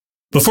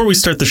Before we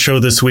start the show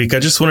this week, I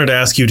just wanted to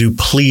ask you to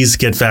please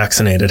get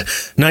vaccinated.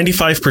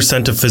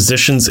 95% of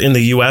physicians in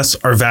the U.S.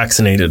 are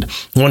vaccinated.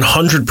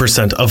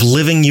 100% of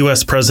living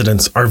U.S.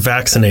 presidents are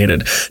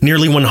vaccinated.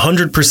 Nearly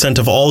 100%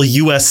 of all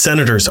U.S.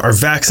 senators are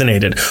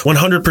vaccinated.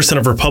 100%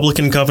 of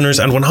Republican governors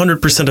and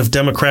 100% of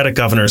Democratic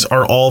governors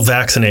are all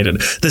vaccinated.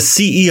 The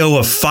CEO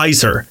of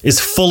Pfizer is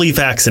fully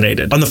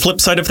vaccinated. On the flip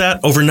side of that,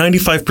 over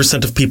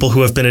 95% of people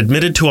who have been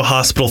admitted to a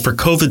hospital for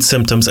COVID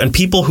symptoms and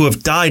people who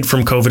have died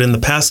from COVID in the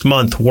past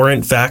month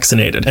weren't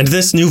vaccinated. And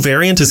this new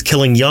variant is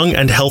killing young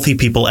and healthy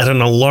people at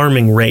an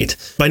alarming rate.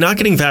 By not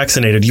getting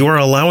vaccinated, you are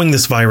allowing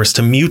this virus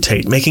to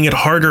mutate, making it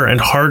harder and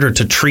harder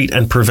to treat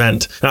and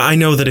prevent. Now, I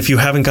know that if you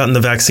haven't gotten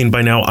the vaccine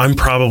by now, I'm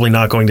probably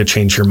not going to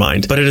change your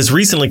mind. But it has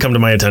recently come to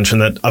my attention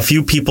that a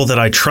few people that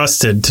I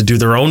trusted to do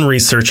their own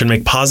research and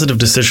make positive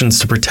decisions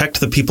to protect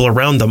the people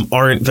around them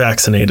aren't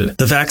vaccinated.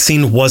 The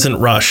vaccine wasn't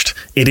rushed.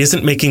 It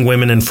isn't making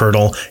women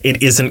infertile.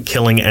 It isn't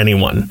killing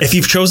anyone. If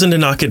you've chosen to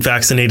not get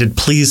vaccinated,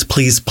 please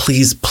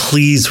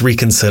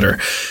reconsider.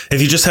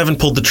 If you just haven't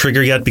pulled the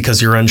trigger yet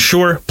because you're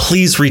unsure,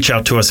 please reach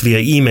out to us via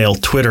email,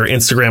 Twitter,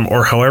 Instagram,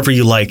 or however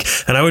you like.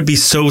 And I would be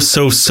so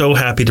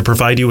happy to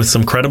provide you with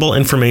some credible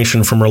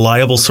information from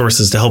reliable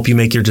sources to help you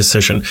make your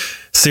decision.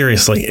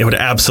 Seriously, it would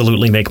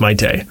absolutely make my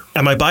day.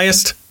 Am I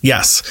biased?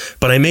 Yes,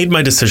 but I made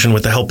my decision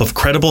with the help of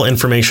credible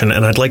information,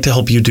 and I'd like to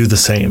help you do the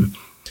same.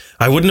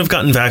 I wouldn't have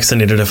gotten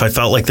vaccinated if I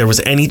felt like there was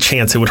any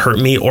chance it would hurt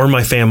me or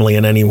my family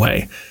in any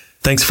way.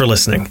 Thanks for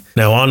listening.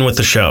 Now on with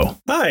the show.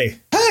 Hi.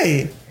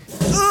 Hey.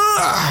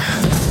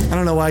 I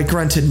don't know why I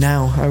grunted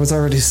now. I was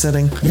already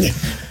sitting.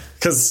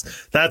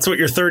 Because that's what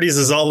your 30s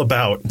is all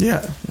about.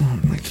 Yeah.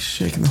 I'm like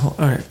shaking the whole...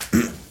 All right.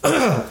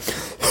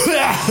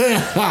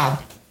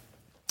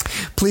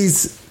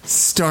 Please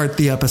start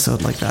the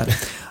episode like that.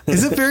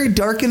 Is it very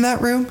dark in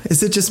that room?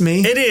 Is it just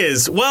me? It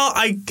is. Well,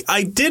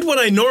 I did what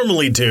I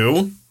normally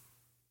do.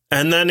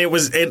 And then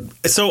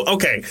So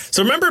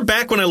remember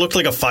back when I looked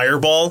like a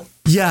fireball?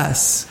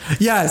 Yes.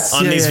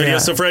 On these videos. Yeah.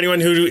 So for anyone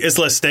who is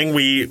listening,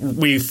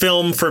 we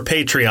film for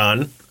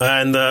Patreon,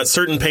 and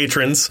certain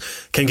patrons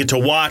can get to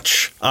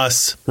watch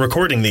us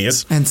recording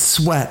these. And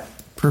sweat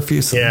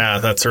profusely. Yeah,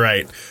 that's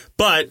right.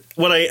 But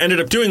what I ended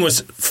up doing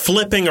was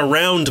flipping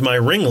around my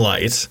ring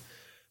light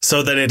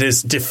so that it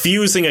is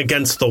diffusing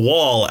against the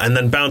wall and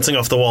then bouncing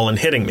off the wall and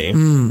hitting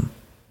me.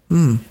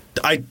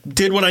 I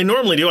did what I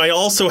normally do. I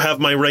also have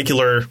my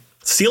regular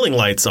ceiling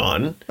lights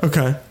on.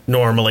 Okay.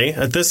 Normally.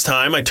 At this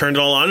time, I turned it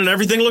all on and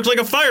everything looked like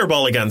a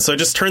fireball again. So I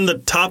just turned the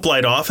top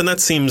light off, and that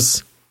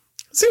seems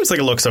like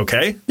it looks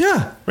okay.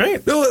 Yeah.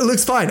 Right? No, it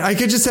looks fine. I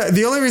could just...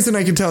 the only reason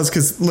I can tell is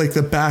because, like,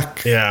 the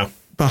back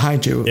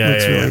behind you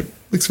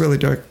looks really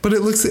dark. But it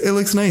looks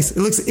nice. It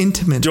looks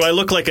intimate. Do I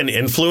look like an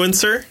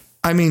influencer?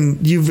 I mean,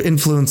 you've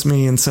influenced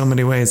me in so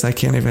many ways, I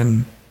can't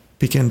even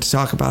begin to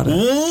talk about it.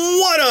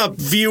 What up,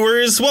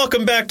 viewers?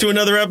 Welcome back to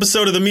another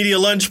episode of the Media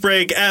Lunch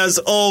Break. As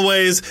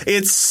always,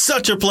 it's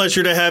such a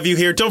pleasure to have you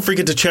here. Don't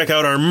forget to check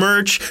out our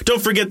merch.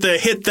 Don't forget to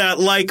hit that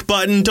like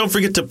button. Don't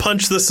forget to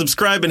punch the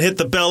subscribe and hit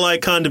the bell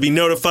icon to be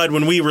notified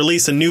when we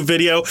release a new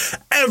video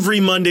every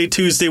Monday,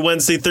 Tuesday,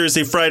 Wednesday,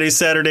 Thursday, Friday,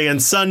 Saturday,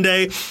 and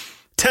Sunday.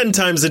 10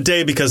 times a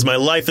day because my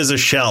life is a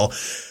shell.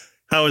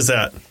 How was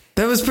that?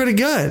 That was pretty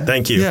good.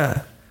 Thank you.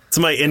 Yeah. It's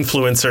my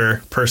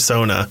influencer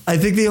persona. I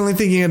think the only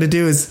thing you got to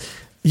do is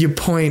you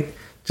point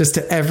just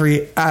to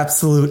every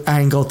absolute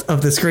angle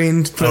of the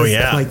screen. Oh,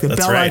 yeah. Like the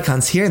bell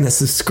icon's here, and the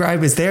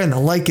subscribe is there, and the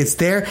like is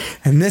there,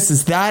 and this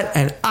is that.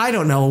 And I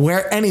don't know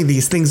where any of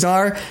these things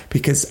are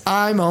because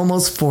I'm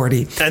almost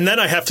 40. And then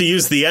I have to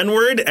use the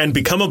N-word and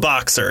become a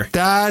boxer.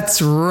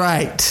 That's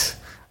right.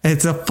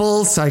 It's a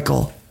full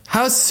cycle.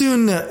 How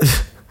soon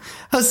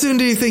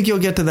do you think you'll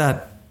get to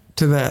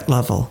that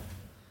level?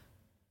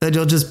 That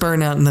you'll just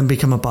burn out and then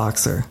become a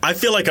boxer? I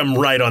feel like I'm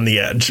right on the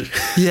edge.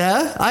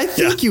 Yeah, I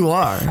think you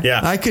are. Yeah.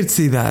 I could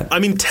see that. I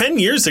mean, 10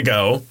 years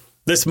ago,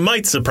 this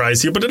might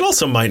surprise you, but it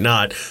also might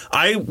not.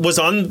 I was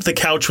on the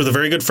couch with a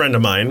very good friend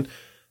of mine,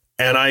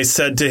 and I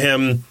said to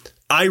him,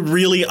 I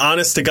really,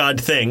 honest to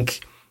God,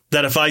 think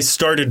that if I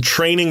started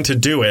training to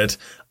do it,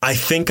 I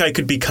think I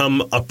could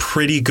become a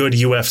pretty good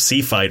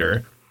UFC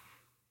fighter.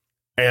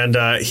 And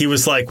he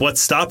was like, what's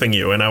stopping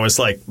you? And I was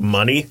like,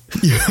 money.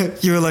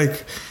 You were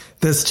like...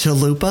 This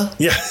chalupa?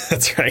 Yeah,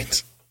 that's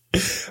right.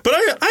 But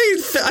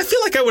I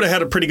feel like I would have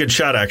had a pretty good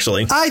shot,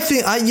 actually.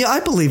 I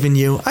believe in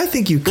you. I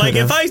think you could. Like,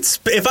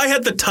 if I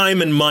had the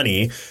time and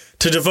money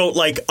to devote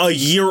like a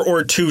year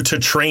or two to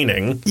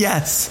training.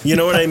 Yes. You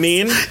know what I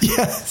mean?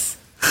 Yes.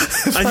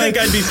 I think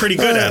I'd be pretty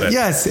good at it.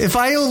 Yes. If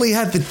I only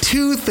had the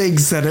two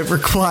things that it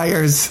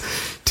requires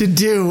to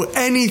do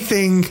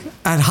anything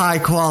at high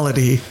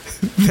quality,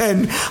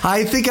 then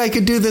I think I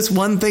could do this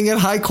one thing at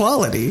high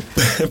quality.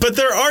 But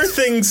there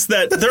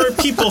are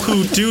people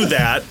who do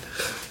that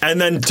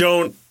and then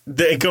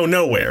they go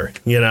nowhere,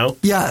 you know?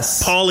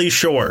 Yes. Pauly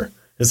Shore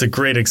is a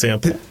great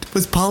example.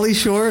 Was Pauly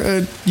Shore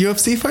a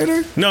UFC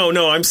fighter?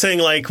 No, I'm saying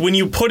like when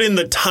you put in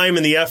the time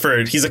and the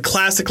effort, he's a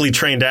classically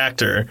trained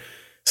actor,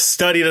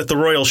 studied at the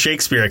Royal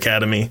Shakespeare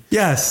Academy.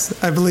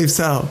 Yes, I believe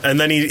so. And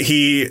then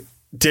he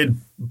did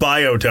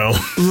Biodome.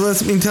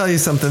 Let me tell you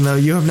something, though.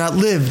 You have not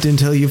lived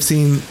until you've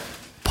seen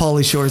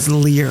Pauly Shore's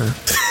Lear.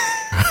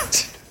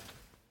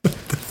 What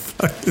the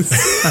fuck is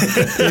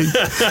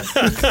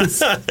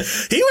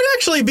He would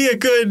actually be a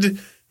good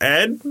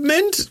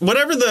Edmund,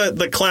 whatever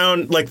the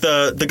clown, like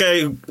the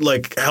guy who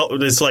like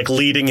is like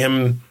leading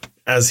him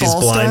as he's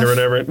blind or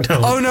whatever. No.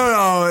 Oh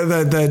no,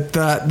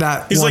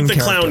 that he's one like the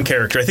character. clown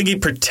character. I think he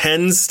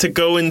pretends to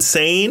go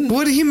insane.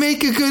 Would he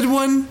make a good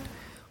one?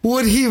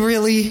 Would he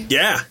really?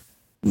 Yeah.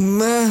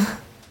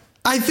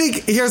 I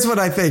think here's what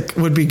I think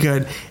would be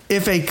good: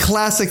 if a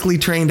classically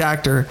trained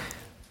actor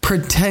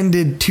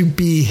pretended to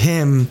be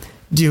him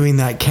doing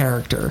that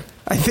character.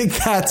 I think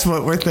that's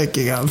what we're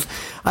thinking of.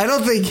 I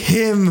don't think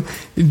him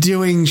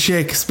doing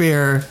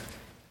Shakespeare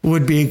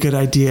would be a good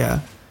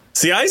idea.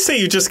 See, I say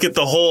you just get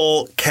the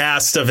whole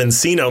cast of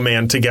Encino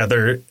Man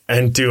together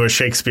and do a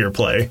Shakespeare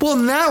play. Well,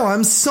 now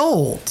I'm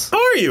sold.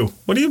 How are you?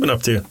 What have you been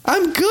up to?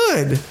 I'm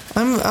good.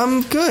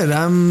 I'm good.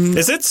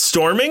 Is it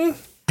storming?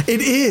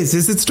 It is.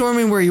 Is it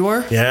storming where you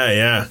are?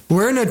 Yeah.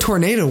 We're in a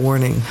tornado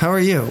warning. How are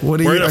you?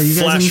 What are We're you? in a you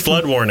guys flash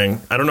flood warning.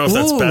 I don't know if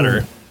that's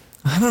better.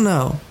 I don't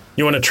know.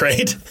 You want to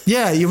trade?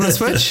 Yeah, you want to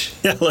switch?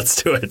 Yeah,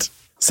 let's do it.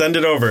 Send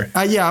it over.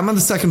 Yeah, I'm on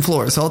the second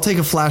floor, so I'll take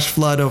a flash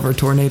flood over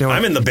tornado.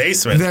 I'm in the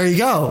basement. There you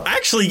go.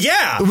 Actually,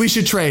 yeah. We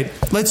should trade.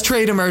 Let's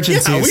trade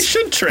emergencies. Yeah, we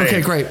should trade.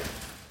 Okay, great.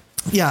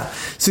 Yeah,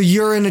 so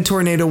you're in a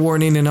tornado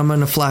warning and I'm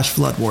in a flash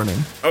flood warning.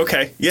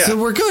 Okay, yeah. So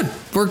we're good.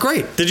 We're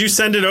great. Did you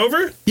send it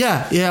over?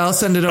 Yeah, I'll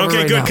send it over. Okay,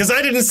 right good, now. because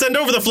I didn't send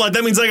over the flood.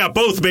 That means I got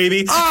both,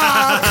 baby. Come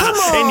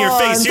on. In your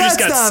face. You just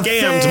got That's not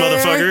scammed,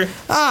 fair.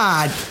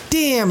 motherfucker.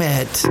 Damn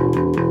it.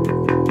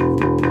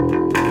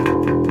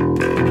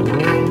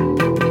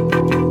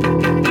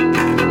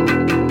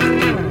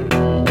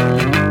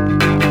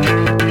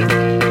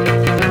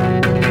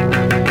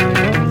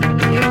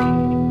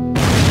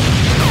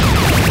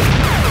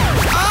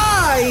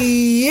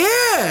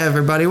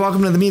 Everybody,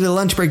 welcome to the Meat of the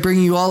Lunch Break,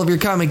 bringing you all of your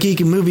comic, geek,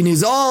 and movie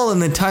news, all in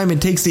the time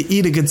it takes to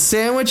eat a good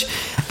sandwich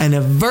and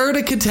avert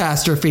a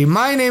catastrophe.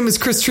 My name is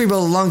Chris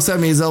Treble. Alongside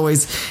me, as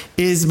always,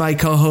 is my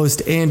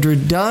co-host, Andrew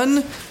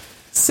Dunn.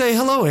 Say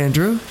hello,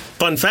 Andrew.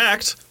 Fun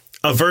fact,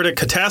 avert a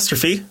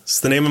catastrophe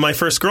is the name of my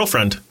first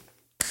girlfriend.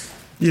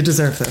 You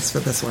deserve this for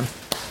this one.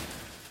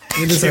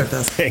 You deserve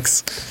this.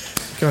 Thanks.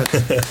 Good.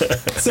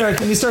 Sarah,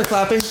 can you start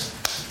clapping?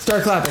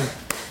 Start clapping.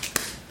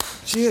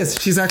 She is.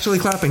 She's actually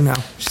clapping now.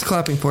 She's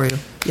clapping for you.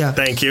 Yeah.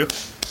 Thank you.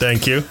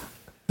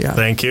 Yeah.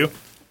 Thank you.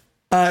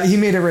 He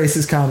made a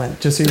racist comment,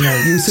 just so you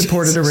know. You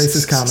supported a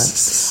racist comment.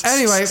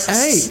 Anyway,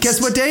 hey, guess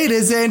what day it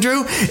is,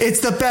 Andrew? It's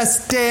the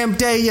best damn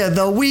day of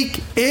the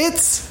week.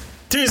 It's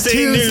Tuesday,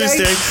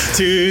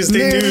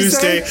 Tuesday,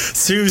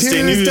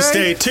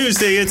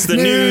 it's the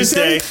news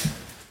day.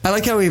 I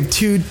like how we have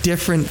two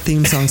different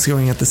theme songs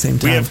going at the same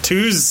time. We have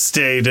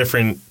Tuesday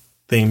different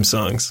theme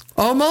songs.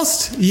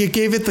 Almost. You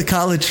gave it the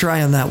college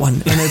try on that one,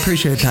 and I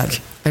appreciate that.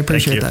 I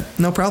appreciate that.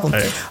 No problem.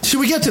 Right. Should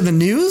we get to the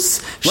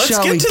news? Let's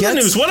get to the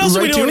news. What else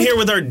are we doing here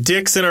with our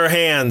dicks in our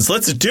hands?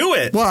 Let's do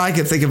it. Well, I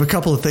could think of a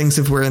couple of things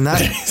if we're in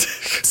that.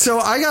 So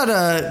I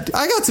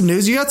got some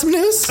news. You got some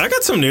news? I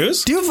got some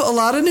news. Do you have a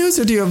lot of news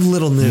or do you have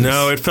little news?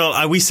 No, it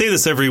felt, we say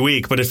this every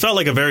week, but it felt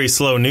like a very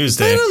slow news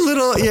day. A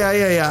little,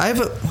 yeah. I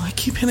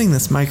keep hitting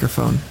this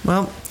microphone.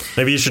 Well,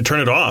 maybe you should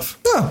turn it off.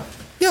 Oh,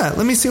 yeah.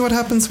 Let me see what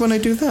happens when I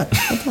do that.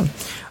 Hold on.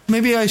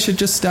 Maybe I should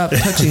just stop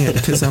touching it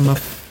because I'm a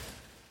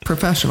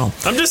professional.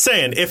 I'm just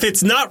saying, if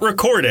it's not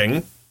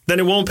recording, then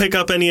it won't pick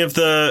up any of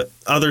the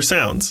other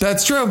sounds.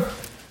 That's true.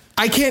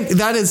 I can't.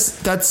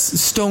 That's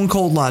stone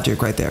cold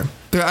logic right there.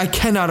 I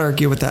cannot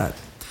argue with that.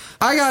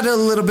 I got a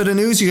little bit of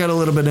news. You got a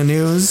little bit of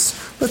news.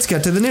 Let's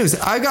get to the news.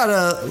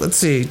 Let's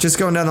see, just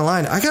going down the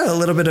line. I got a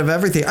little bit of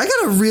everything. I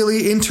got a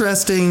really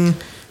interesting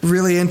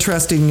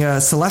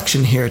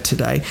selection here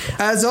today.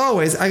 As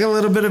always, I got a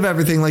little bit of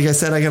everything. Like I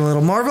said, I got a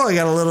little Marvel. I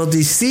got a little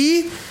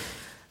DC.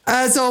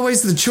 As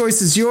always, the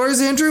choice is yours,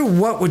 Andrew.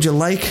 What would you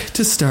like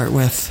to start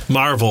with?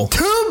 Marvel.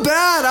 Too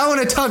bad. I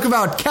want to talk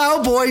about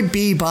Cowboy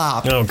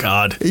Bebop. Oh,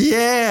 God.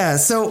 Yeah.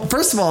 So,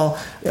 first of all,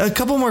 a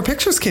couple more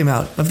pictures came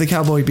out of the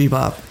Cowboy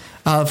Bebop.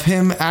 Of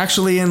him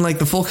actually in like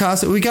the full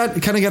costume. We got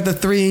the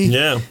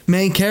three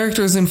main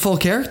characters in full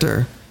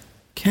character.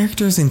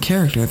 Characters in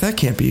character. That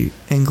can't be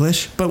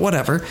English, but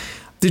whatever.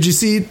 Did you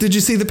see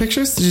the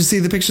pictures? Did you see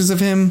the pictures of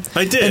him?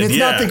 I did. And it's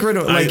not the grid.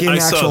 Like I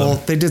actual,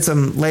 they did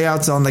some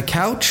layouts on the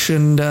couch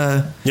and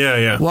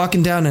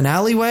walking down an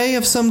alleyway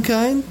of some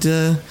kind.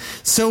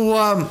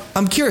 So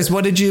I'm curious.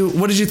 What did you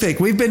think?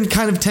 We've been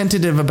kind of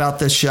tentative about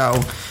this show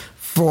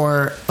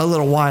for a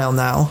little while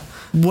now.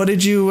 What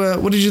did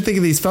you think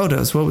of these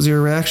photos? What was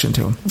your reaction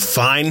to them?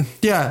 Fine.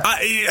 Yeah.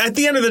 At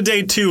the end of the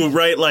day, too,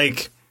 right?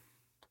 Like,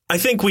 I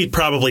think we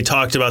probably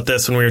talked about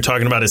this when we were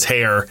talking about his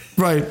hair.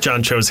 Right.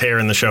 John Cho's hair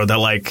in the show. That,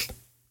 like,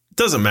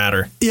 doesn't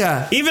matter.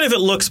 Yeah. Even if it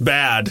looks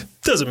bad,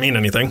 doesn't mean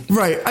anything.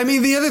 Right. I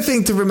mean, the other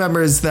thing to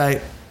remember is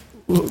that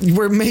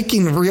we're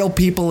making real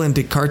people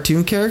into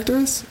cartoon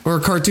characters, or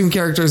cartoon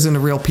characters into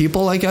real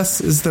people, I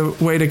guess, is the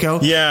way to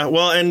go. Yeah.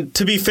 Well, and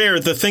to be fair,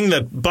 the thing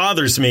that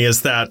bothers me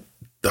is that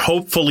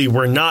hopefully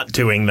we're not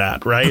doing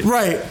that, right?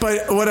 Right.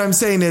 But what I'm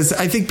saying is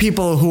I think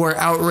people who are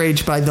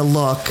outraged by the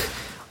look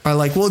are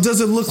like, well, it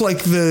doesn't look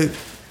like the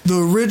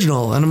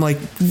original. And I'm like,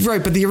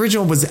 right, but the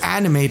original was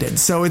animated.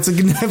 So it's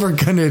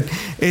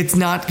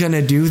not going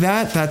to do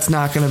that. That's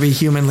not going to be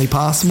humanly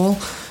possible.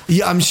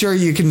 Yeah, I'm sure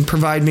you can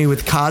provide me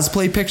with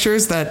cosplay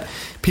pictures that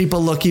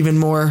people look even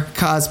more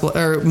cosplay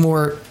or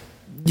more,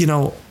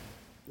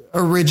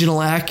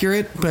 original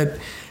accurate. But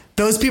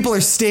those people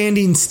are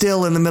standing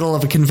still in the middle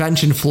of a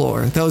convention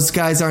floor. Those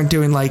guys aren't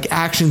doing like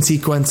action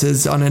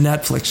sequences on a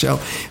Netflix show.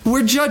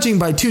 We're judging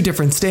by two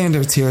different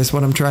standards here is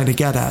what I'm trying to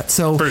get at.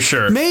 So for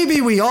sure,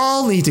 maybe we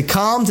all need to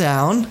calm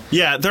down.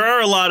 Yeah,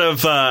 there's a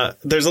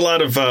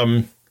lot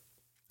of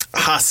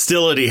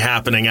hostility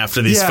happening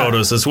after these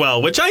photos as well,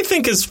 which I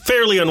think is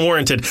fairly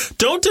unwarranted.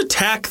 Don't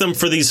attack them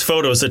for these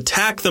photos.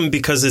 Attack them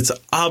because it's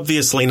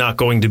obviously not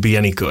going to be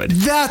any good.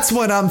 That's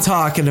what I'm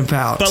talking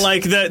about. But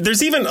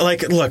there's even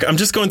look, I'm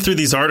just going through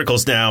these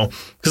articles now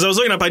because I was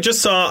looking up. I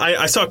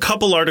saw a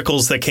couple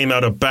articles that came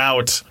out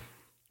about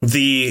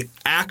the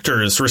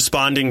actors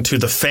responding to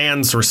the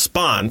fans'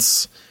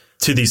 response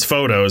to these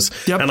photos.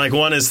 Yep. And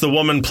one is the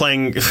woman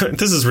playing,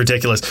 this is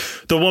ridiculous.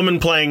 The woman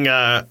playing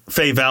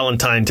Faye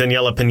Valentine,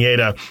 Daniela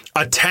Pineda,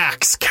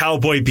 attacks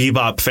Cowboy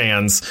Bebop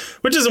fans,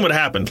 which isn't what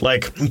happened.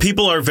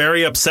 People are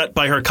very upset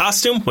by her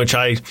costume, which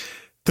I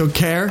don't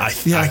care.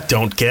 I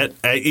don't get.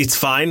 It's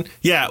fine.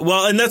 Yeah.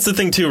 Well, and that's the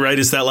thing too, right?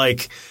 Is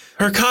that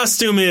her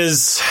costume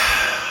is,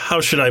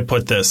 how should I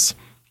put this?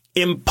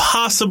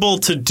 Impossible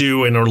to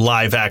do in a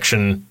live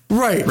action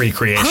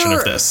recreation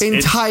of this.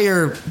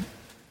 Entire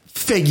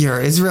figure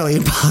is really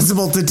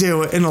impossible to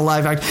do in a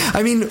live act.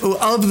 I mean,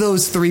 of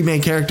those three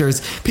main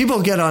characters,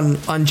 people get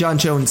on John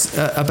Jones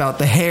about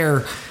the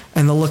hair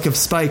and the look of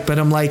Spike, but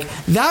I'm like,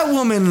 that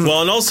woman...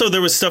 Well, and also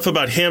there was stuff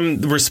about him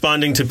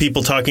responding to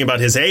people talking about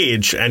his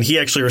age, and he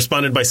actually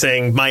responded by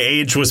saying, my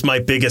age was my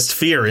biggest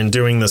fear in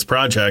doing this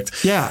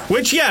project. Yeah.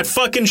 Which, it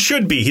fucking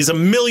should be. He's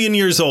 1,000,000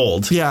 years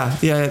old. Yeah.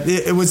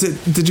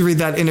 Did you read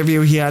that interview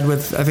he had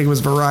with, I think it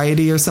was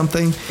Variety or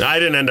something? I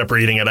didn't end up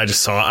reading it. I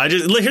just saw it.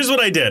 Here's what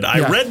I did.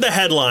 I read the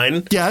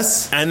headline.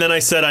 Yes. And then I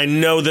said, I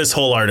know this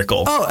whole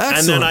article. Oh, excellent.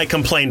 And then I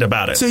complained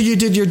about it. So you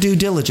did your due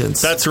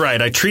diligence. That's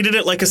right. I treated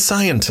it like a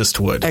scientist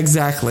would.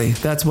 Exactly.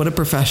 That's what a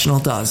professional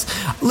does.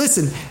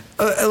 Listen,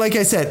 like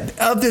I said,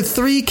 of the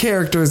three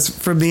characters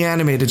from the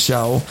animated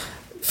show,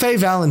 Faye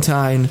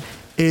Valentine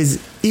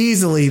is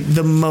easily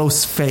the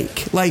most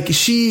fake.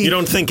 You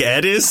don't think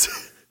Ed is?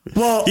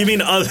 Well, you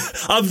mean of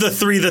the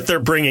three that they're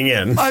bringing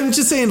in? I'm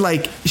just saying,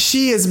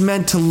 she is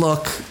meant to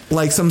look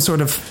like some sort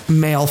of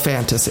male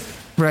fantasy,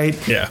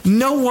 right? Yeah.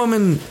 No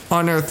woman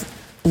on Earth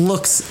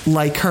looks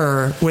like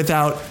her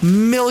without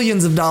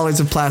millions of dollars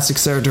of plastic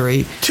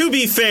surgery. To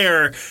be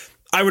fair,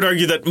 I would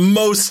argue that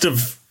most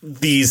of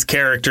these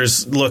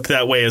characters look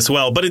that way as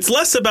well, but it's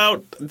less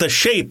about the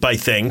shape, I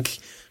think,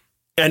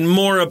 and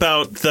more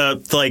about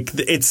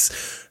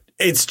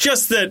it's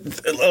just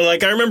that,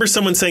 I remember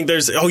someone saying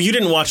you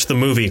didn't watch the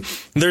movie.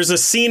 There's a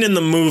scene in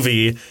the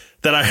movie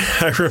that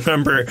I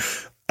remember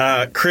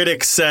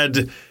critics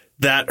said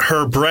that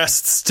her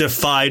breasts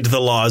defied the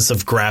laws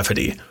of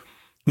gravity.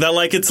 That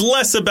it's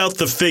less about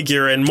the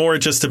figure and more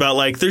just about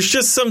there's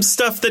just some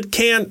stuff that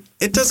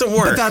it doesn't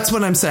work. But that's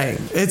what I'm saying.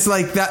 It's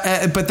like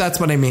that. But that's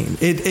what I mean.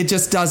 It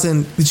just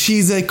doesn't.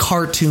 She's a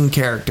cartoon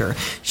character.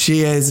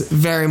 She is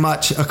very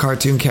much a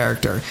cartoon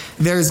character.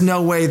 There's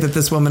no way that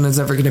this woman is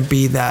ever going to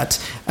be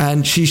that.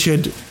 And she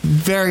should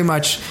very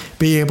much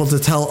be able to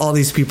tell all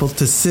these people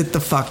to sit the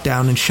fuck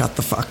down and shut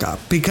the fuck up,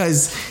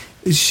 because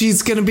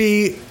she's going to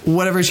be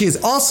whatever she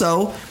is.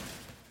 Also,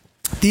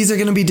 these are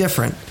going to be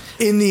different.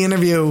 In the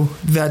interview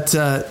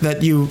that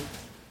you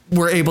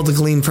were able to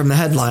glean from the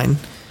headline,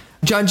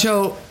 John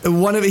Cho,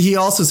 he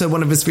also said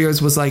one of his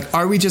fears was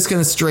are we just going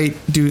to straight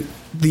do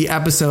the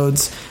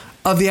episodes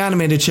of the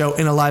animated show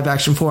in a live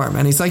action form?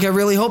 And he's like, I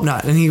really hope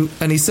not. And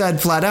he said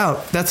flat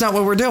out, that's not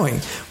what we're doing.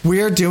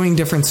 We're doing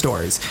different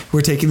stories. We're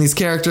taking these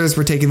characters,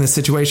 we're taking this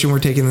situation, we're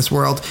taking this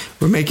world,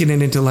 we're making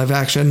it into live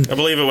action. I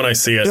believe it when I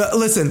see it.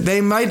 Listen,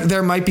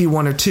 there might be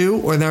one or two,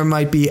 or there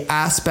might be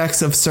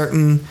aspects of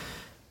certain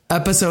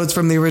episodes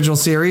from the original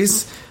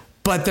series,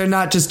 but they're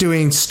not just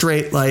doing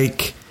straight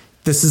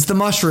this is the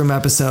mushroom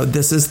episode,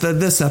 this is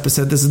this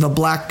episode, this is the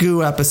black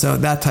goo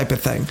episode, that type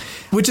of thing,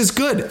 which is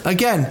good.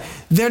 Again,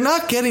 they're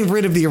not getting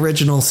rid of the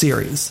original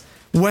series.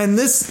 When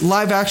this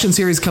live action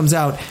series comes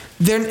out,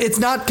 it's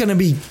not going to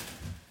be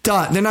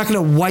done. They're not going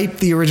to wipe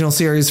the original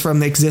series from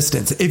the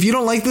existence. If you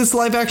don't like this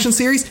live action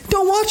series,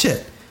 don't watch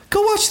it.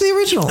 Go watch the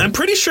original. I'm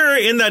pretty sure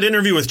in that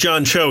interview with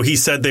John Cho, he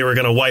said they were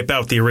going to wipe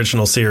out the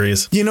original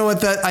series. You know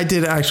what? I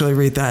did actually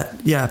read that.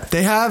 Yeah,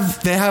 they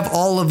have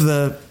all of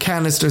the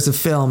canisters of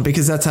film,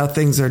 because that's how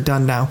things are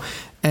done now.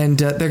 And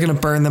they're going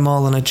to burn them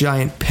all in a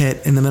giant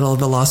pit in the middle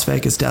of the Las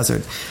Vegas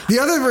desert. The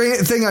other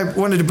thing I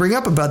wanted to bring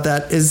up about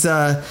that is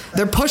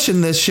they're pushing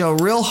this show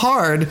real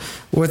hard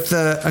with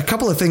a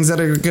couple of things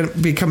that are going to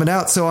be coming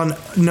out. So on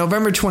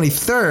November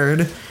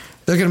 23rd,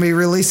 They're going to be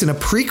releasing a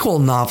prequel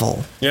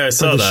novel. Yeah, I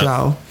saw that.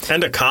 Show.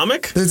 And a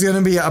comic? There's going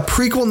to be a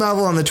prequel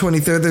novel on the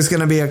 23rd. There's going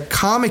to be a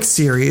comic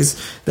series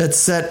that's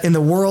set in the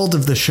world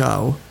of the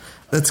show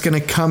that's going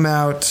to come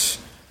out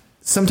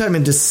sometime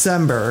in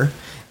December.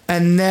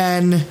 And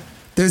then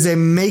there's a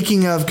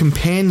making of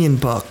companion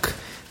book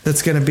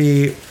that's going to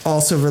be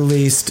also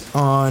released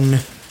on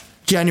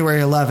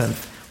January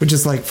 11th, which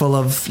is like full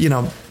of,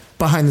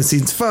 behind the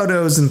scenes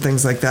photos and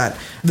things like that.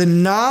 The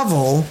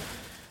novel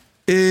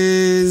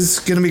is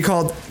going to be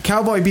called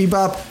Cowboy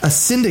Bebop, A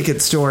Syndicate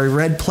Story,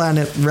 Red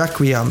Planet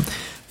Requiem.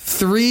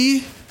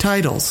 3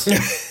 titles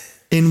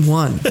in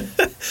one.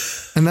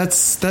 And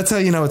that's how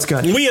you know it's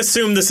good. We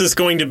assume this is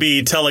going to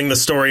be telling the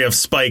story of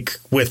Spike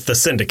with the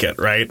Syndicate,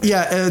 right?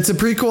 Yeah, it's a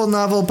prequel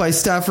novel by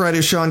staff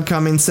writer Sean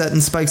Cummings set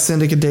in Spike's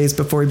Syndicate days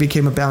before he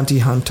became a bounty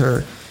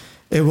hunter.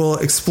 It will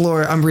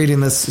explore... I'm reading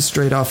this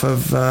straight off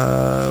of...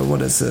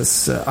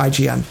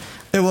 IGN.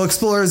 It will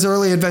explore his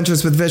early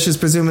adventures with Vicious,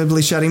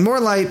 presumably shedding more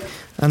light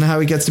on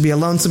how he gets to be a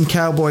lonesome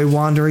cowboy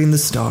wandering the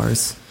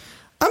stars.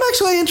 I'm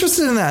actually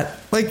interested in that.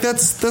 Like,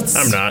 that's...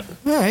 I'm not.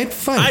 All right,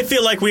 fine. I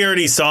feel like we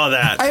already saw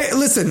that.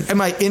 Listen, am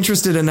I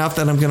interested enough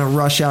that I'm going to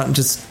rush out and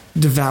just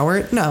devour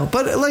it? No,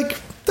 but, like,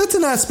 that's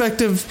an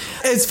aspect of...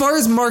 As far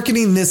as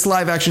marketing this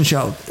live-action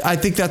show, I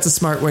think that's a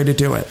smart way to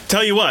do it.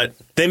 Tell you what,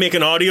 they make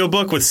an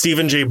audiobook with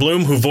Stephen J.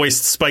 Bloom, who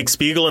voiced Spike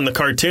Spiegel in the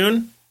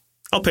cartoon.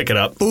 I'll pick it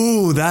up.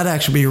 Ooh, that'd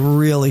actually be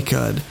really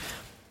good.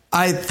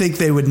 I think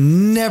they would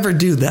never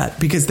do that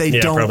because they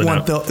don't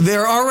want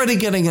they're already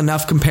getting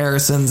enough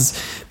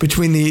comparisons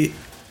between the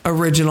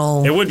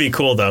original. It would be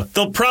cool, though.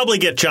 They'll probably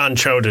get John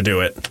Cho to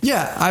do it.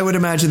 Yeah, I would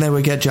imagine they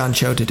would get John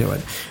Cho to do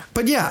it.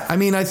 But yeah, I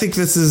mean, I think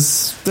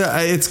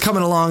it's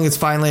coming along. It's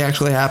finally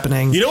actually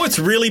happening. You know what's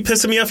really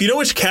pissing me off? You know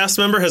which cast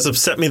member has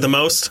upset me the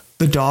most?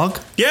 The dog?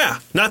 Yeah,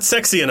 not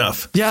sexy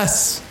enough.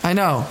 Yes, I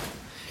know.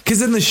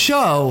 Because in the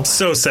show...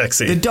 So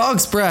sexy. The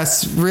dog's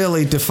breasts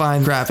really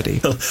define gravity.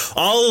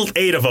 All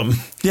 8 of them.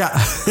 Yeah.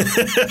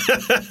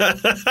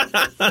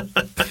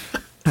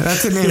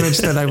 That's an image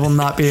that I will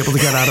not be able to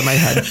get out of my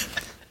head.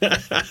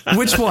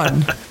 Which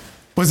one?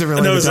 Was it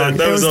really the dog?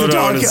 That was the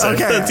dog.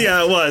 Okay.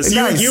 Yeah, it was.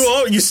 Nice.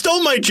 You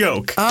stole my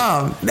joke.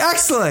 Oh,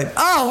 excellent.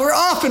 Oh, we're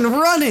off and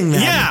running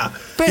then. Yeah.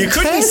 Fantastic. You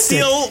couldn't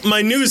steal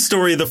my news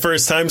story the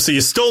first time, so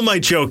you stole my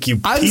joke, you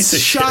piece of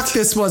shit. I'm shocked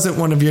this wasn't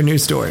one of your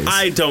news stories.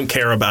 I don't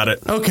care about it.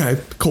 Okay,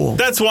 cool.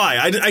 That's why.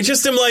 I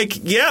just am like,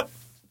 yep.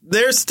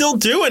 They're still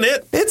doing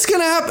it. It's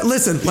going to happen.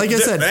 Listen, like I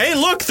said. Hey,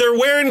 look, they're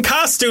wearing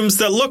costumes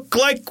that look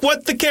like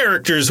what the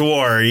characters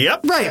wore.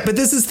 Yep. Right. But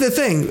this is the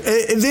thing.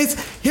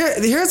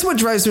 Here's what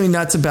drives me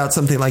nuts about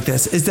something like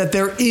this is that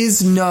there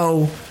is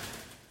no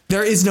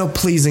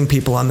pleasing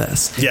people on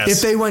this. Yes. If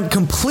they went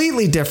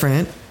completely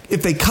different,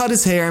 if they cut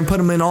his hair and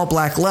put him in all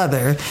black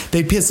leather,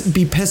 they'd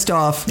be pissed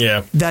off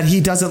that he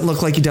doesn't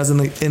look like he does in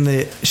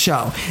the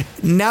show.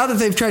 Now that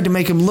they've tried to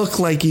make him look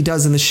like he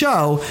does in the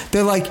show,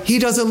 they're like, he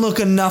doesn't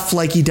look enough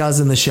like he does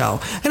in the show.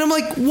 And I'm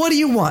like, what do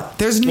you want?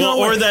 There's no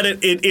or that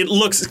it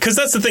looks... Because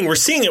that's the thing. We're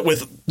seeing it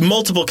with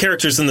multiple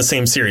characters in the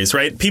same series,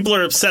 right? People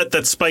are upset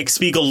that Spike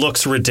Spiegel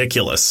looks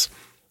ridiculous.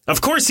 Of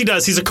course he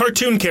does. He's a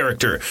cartoon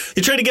character.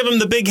 You try to give him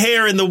the big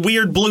hair and the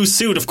weird blue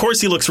suit. Of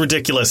course he looks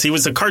ridiculous. He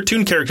was a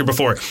cartoon character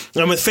before.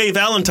 And with Faye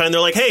Valentine, they're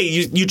like, hey,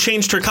 you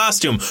changed her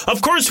costume.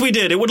 Of course we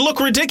did. It would look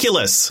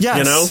ridiculous. Yes,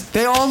 you know?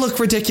 They all look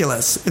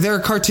ridiculous. They're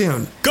a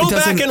cartoon. Go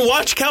back and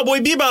watch Cowboy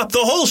Bebop.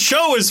 The whole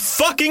show is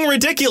fucking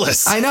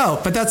ridiculous. I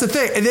know, but that's the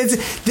thing.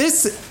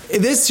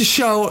 This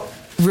show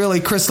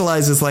really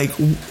crystallizes like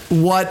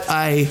what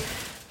I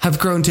have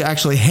grown to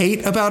actually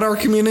hate about our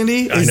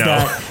community is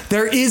that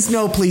there is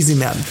no pleasing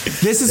them.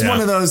 This is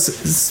one of those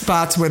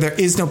spots where there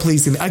is no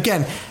pleasing them.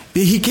 Again,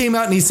 he came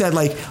out and he said,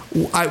 like,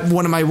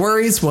 one of my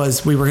worries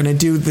was we were going to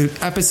do the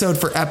episode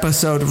for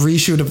episode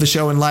reshoot of the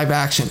show in live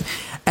action.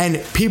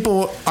 And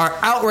people are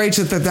outraged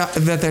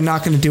that they're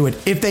not going to do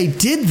it. If they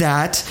did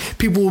that,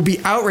 people will be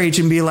outraged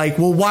and be like,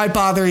 well, why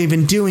bother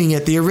even doing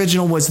it? The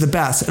original was the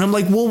best. And I'm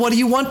like, well, what do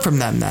you want from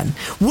them then?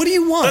 What do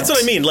you want? That's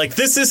what I mean. Like,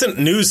 this isn't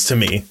news to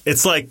me.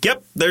 It's like,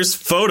 yep, there's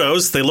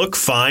photos. They look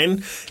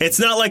fine. It's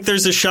not like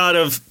there's a shot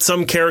of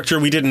some character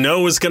we didn't know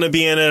was going to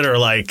be in it or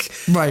like,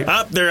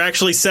 they're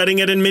actually setting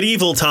it in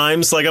medieval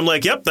times. Like, I'm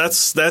like, yep,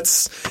 that's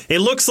it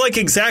looks like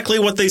exactly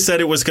what they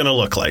said it was going to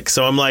look like.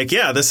 So I'm like,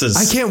 yeah, this is...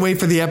 I can't wait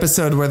for the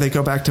episode where they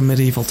go back to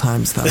medieval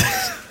times, though.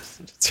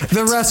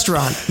 The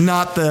restaurant,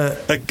 not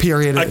the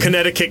period. A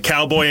Connecticut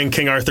cowboy in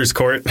King Arthur's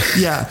court.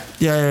 Yeah,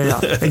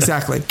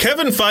 exactly.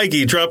 Kevin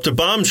Feige dropped a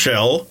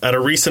bombshell at a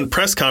recent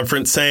press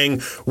conference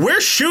saying,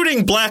 we're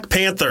shooting Black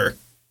Panther.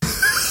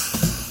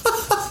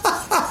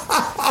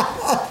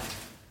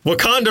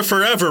 Wakanda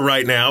forever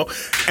right now.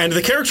 And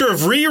the character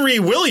of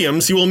Riri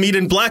Williams you will meet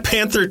in Black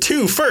Panther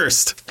 2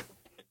 first.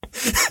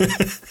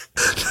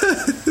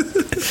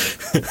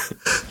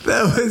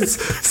 That was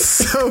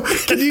so...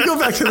 Can you go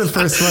back to the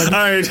first one?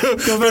 All right. Go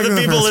back for the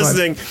people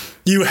listening,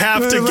 you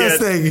have to get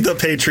the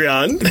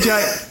Patreon.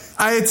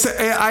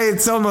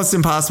 It's almost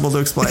impossible to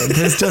explain.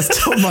 It's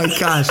just, oh my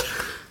gosh.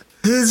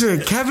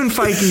 Kevin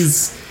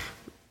Feige's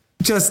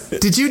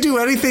Did you do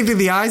anything to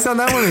the eyes on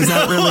that one? Or is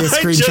that really a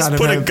screenshot I just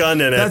put a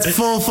gun in it. That's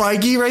full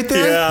Feige right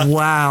there? Yeah.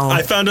 Wow.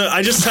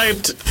 I just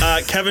typed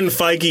Kevin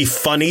Feige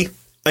funny,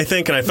 I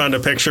think, and I found a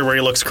picture where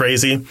he looks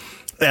crazy.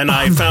 And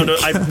I found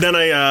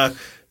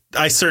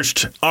I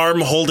searched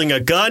arm holding a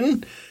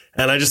gun,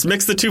 and I just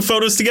mixed the two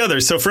photos together.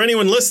 So for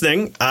anyone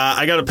listening,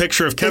 I got a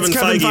picture of Kevin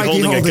Feige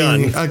holding a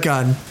gun. A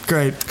gun.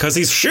 Great. Because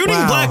he's shooting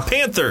Black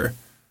Panther.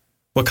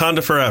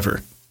 Wakanda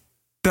forever.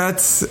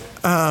 That's,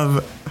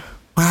 wow.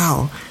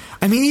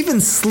 I mean, even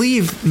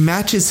sleeve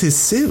matches his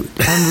suit.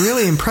 I'm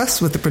really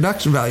impressed with the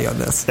production value on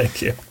this.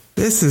 Thank you.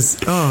 This is,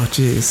 oh,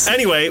 geez.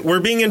 Anyway,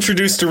 we're being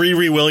introduced to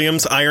Riri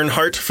Williams,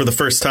 Ironheart, for the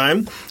first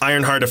time.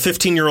 Ironheart, a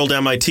 15-year-old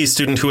MIT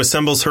student who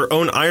assembles her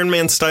own Iron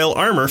Man-style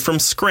armor from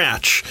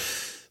scratch.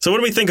 So what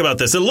do we think about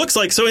this? It looks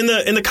like, so in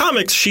the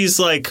comics, she's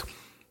like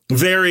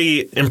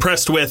very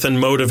impressed with and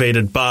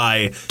motivated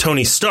by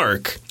Tony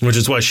Stark, which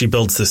is why she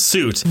builds this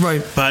suit.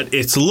 Right. But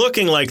it's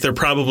looking like they're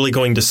probably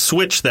going to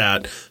switch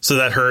that so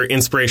that her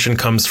inspiration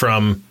comes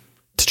from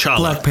T'Challa.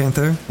 Black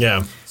Panther.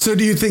 Yeah. So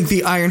do you think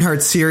the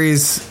Ironheart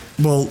series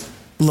will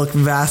look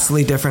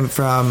vastly different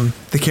from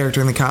the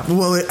character in the comic?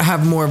 Will it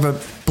have more of a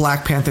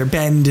Black Panther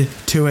bend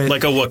to it?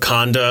 Like a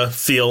Wakanda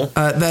feel?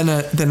 Than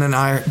an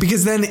Iron...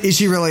 Because then, is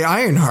she really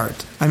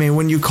Ironheart? I mean,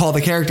 when you call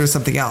the character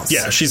something else.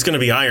 Yeah, she's going to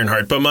be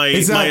Ironheart. But am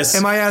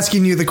I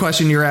asking you the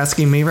question you're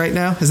asking me right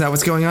now? Is that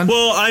what's going on?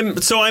 Well,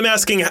 I'm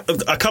asking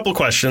a couple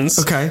questions.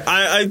 Okay.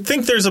 I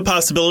think there's a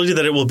possibility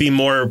that it will be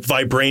more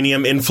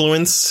vibranium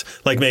influenced.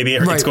 Like maybe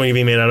it's going to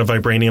be made out of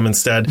vibranium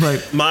instead.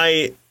 Right.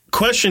 My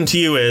question to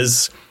you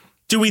is,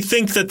 do we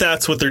think that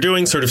that's what they're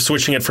doing, sort of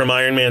switching it from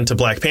Iron Man to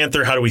Black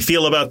Panther? How do we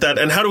feel about that?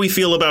 And how do we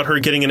feel about her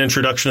getting an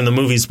introduction in the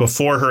movies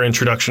before her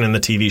introduction in the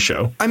TV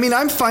show? I mean,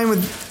 I'm fine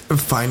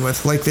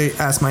with, like they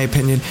asked my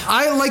opinion.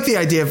 I like the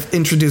idea of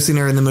introducing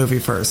her in the movie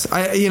first.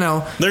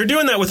 They're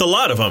doing that with a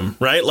lot of them,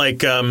 right?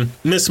 Like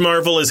Miss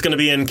Marvel is going to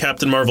be in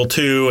Captain Marvel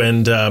 2,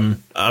 and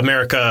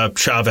America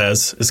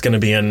Chavez is going to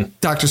be in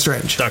Doctor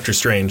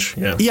Strange.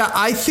 Yeah. Yeah,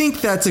 I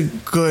think that's a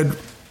good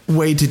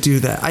way to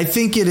do that. I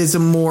think it is a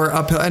more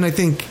uphill, and I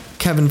think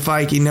Kevin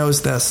Feige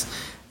knows this.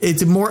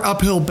 It's a more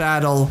uphill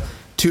battle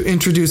to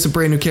introduce a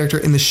brand new character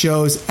in the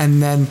shows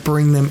and then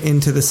bring them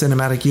into the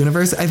cinematic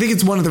universe. I think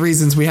it's one of the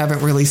reasons we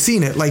haven't really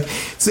seen it. Like,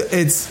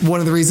 it's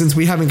one of the reasons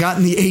we haven't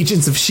gotten the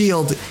Agents of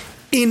S.H.I.E.L.D.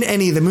 in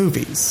any of the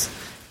movies,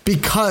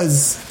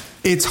 because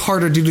it's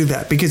harder to do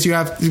that, because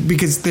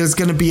there's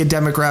going to be a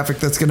demographic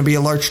that's going to be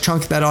a large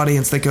chunk of that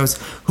audience that goes,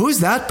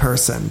 who's that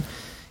person?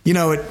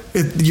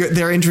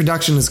 Their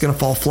introduction is going to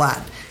fall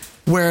flat.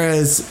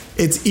 Whereas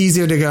it's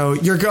easier to go,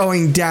 you're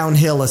going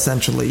downhill,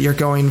 essentially. You're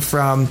going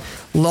from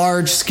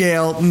large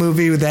scale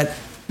movie that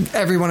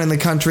everyone in the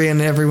country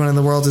and everyone in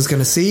the world is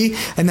going to see.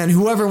 And then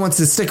whoever wants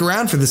to stick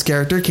around for this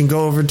character can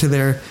go over to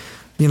their,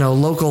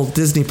 local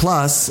Disney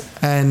Plus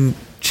and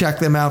check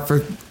them out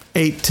for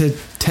 8 to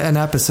 10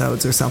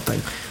 episodes or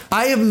something.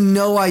 I have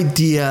no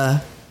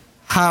idea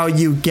how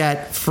you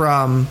get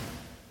from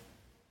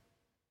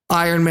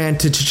Iron Man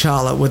to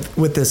T'Challa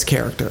with this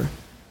character.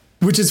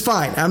 Which is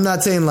fine. I'm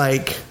not saying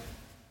like,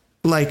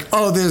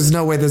 oh, there's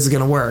no way this is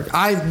going to work.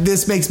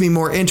 This makes me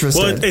more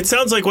interested. Well, it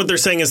sounds like what they're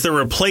saying is they're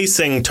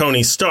replacing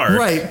Tony Stark.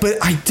 Right,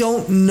 but I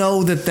don't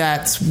know that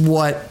that's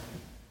what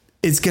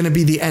is going to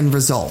be the end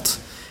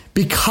result.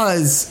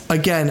 Because,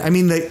 again, I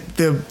mean,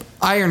 the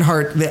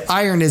Ironheart, the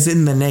iron is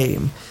in the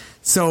name.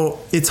 So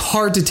it's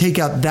hard to take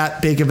out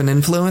that big of an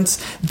influence,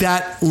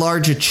 that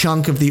large a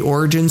chunk of the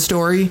origin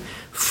story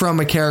from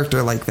a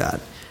character like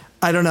that.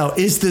 I don't know.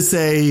 Is this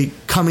a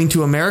Coming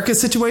to America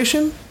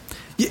situation?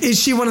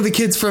 Is she one of the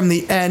kids from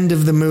the end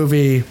of the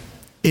movie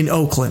in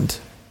Oakland?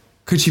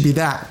 Could she be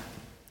that?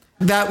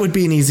 That would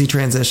be an easy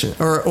transition,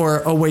 or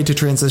a way to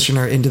transition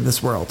her into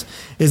this world,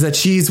 is that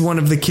she's one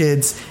of the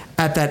kids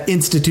at that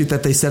institute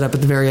that they set up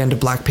at the very end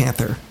of Black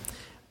Panther.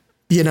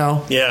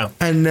 Yeah.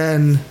 And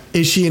then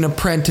is she an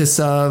apprentice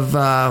of,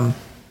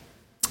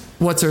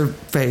 what's her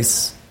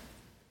face?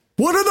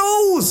 What are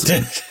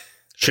those?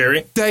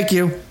 Sherry. Thank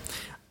you.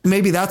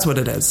 Maybe that's what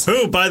it is.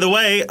 Who, by the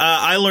way,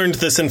 I learned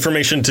this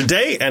information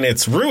today, and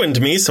it's ruined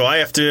me, so I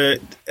have to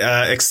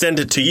extend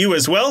it to you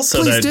as well,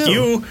 so Please that do.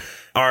 you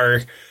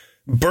are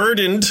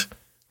burdened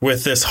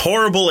with this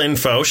horrible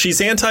info.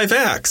 She's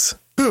anti-vax.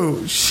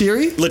 Who?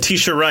 Shiri?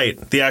 Letitia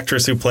Wright, the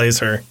actress who plays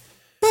her.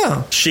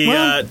 Oh. She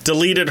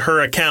deleted her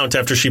account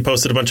after she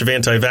posted a bunch of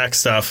anti-vax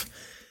stuff,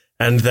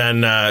 and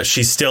then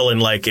she's still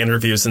in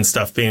interviews and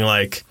stuff being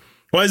like,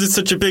 why is it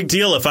such a big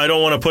deal if I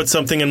don't want to put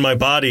something in my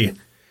body?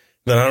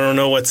 Then I don't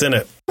know what's in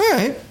it.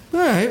 All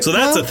right. So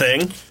that's a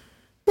thing.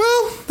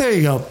 Well, there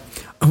you go.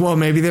 Well,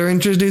 maybe they're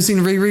introducing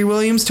Riri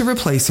Williams to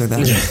replace her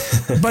then.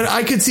 But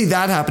I could see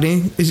that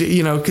happening,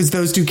 because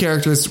those two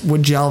characters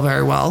would gel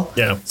very well.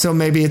 Yeah. So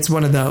maybe it's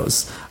one of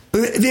those.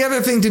 The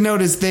other thing to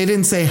note is they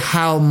didn't say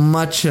how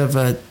much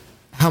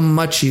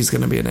she's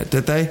going to be in it,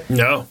 did they?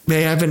 No.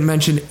 They haven't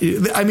mentioned.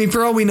 I mean,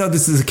 for all we know,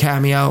 this is a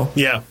cameo.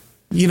 Yeah.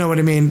 You know what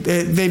I mean?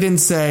 They didn't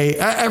say.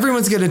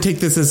 Everyone's going to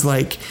take this as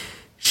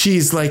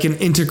she's like an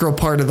integral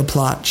part of the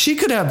plot. She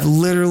could have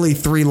literally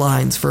 3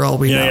 lines for all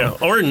we know. Yeah,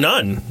 or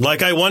none.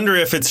 Like, I wonder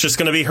if it's just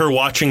going to be her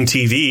watching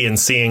TV and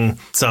seeing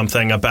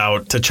something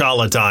about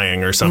T'Challa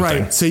dying or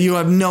something. Right. So you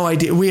have no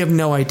idea. We have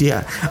no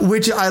idea,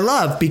 which I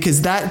love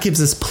because that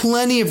gives us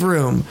plenty of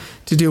room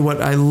to do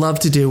what I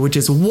love to do, which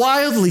is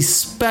wildly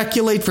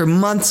speculate for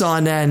months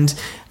on end.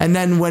 And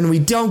then when we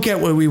don't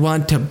get what we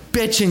want, to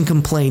bitch and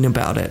complain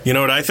about it. You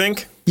know what I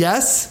think?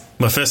 Yes?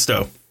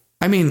 Mephisto.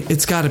 I mean,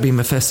 it's got to be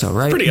Mephisto,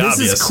 right? Pretty obvious.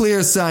 This is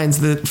clear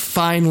signs that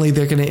finally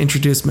they're going to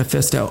introduce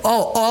Mephisto.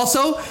 Oh,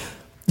 also,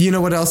 you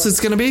know what else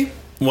it's going to be?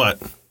 What?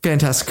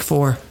 Fantastic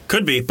Four.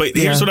 Could be, but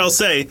here's what I'll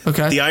say.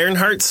 Okay. The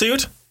Ironheart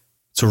suit,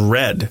 it's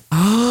red.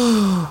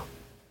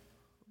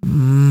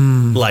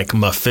 Like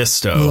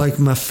Mephisto. Like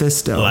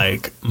Mephisto.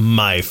 Like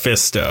my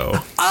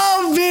fisto.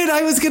 Oh, man,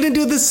 I was going to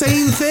do the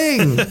same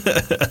thing.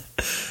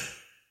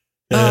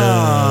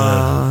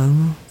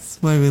 That's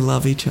why we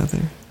love each other.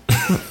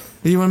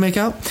 You want to make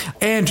out?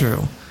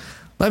 Andrew,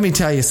 let me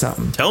tell you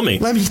something. Tell me.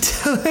 Let me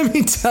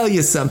tell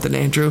you something,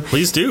 Andrew.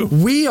 Please do.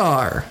 We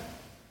are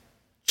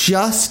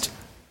just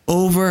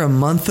over a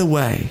month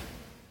away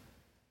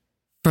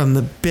from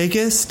the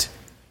biggest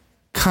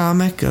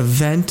comic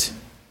event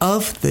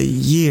of the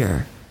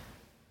year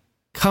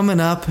coming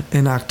up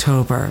in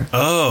October.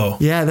 Oh.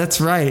 Yeah, that's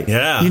right.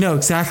 Yeah. You know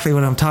exactly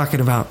what I'm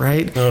talking about,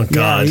 right? Oh, God.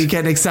 Yeah, are you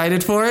getting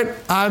excited for it?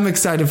 I'm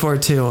excited for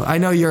it, too. I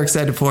know you're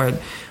excited for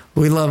it.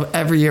 We love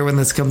every year when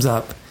this comes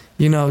up.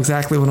 You know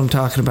exactly what I'm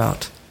talking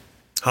about.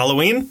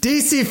 Halloween?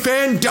 DC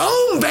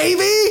FANDOME,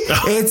 baby!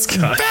 Oh, it's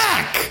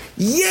back!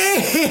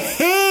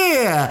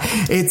 Yeah!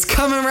 It's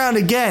coming around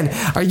again.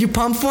 Are you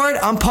pumped for it?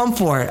 I'm pumped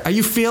for it. Are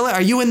you feeling it?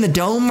 Are you in the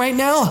dome right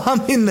now?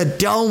 I'm in the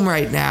dome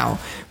right now.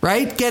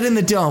 Right? Get in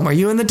the dome. Are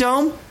you in the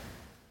dome?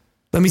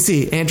 Let me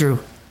see. Andrew,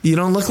 you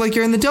don't look like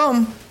you're in the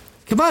dome.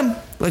 Come on.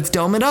 Let's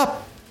dome it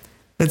up.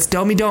 Let's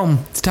domey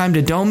dome. It's time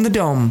to dome the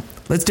dome.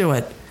 Let's do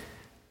it.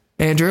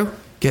 Andrew,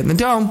 get in the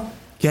dome.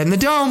 Get in the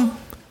dome.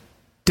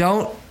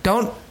 Don't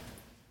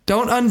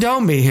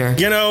undome me here.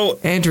 You know,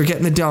 Andrew, get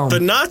in the dome.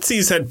 The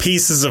Nazis had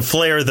pieces of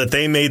flair that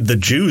they made the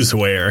Jews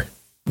wear.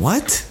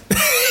 What?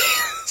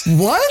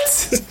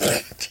 What?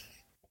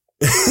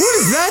 What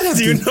does that have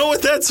Do you know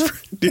what that's from?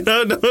 Do you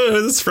not know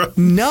what it's from?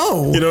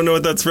 No. You don't know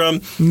what that's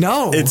from?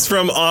 No. It's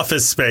from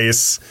Office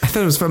Space. I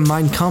thought it was from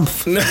Mein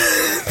Kampf.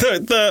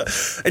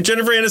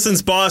 Jennifer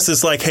Aniston's boss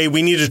is like, hey,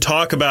 we need to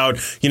talk about,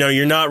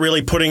 you're not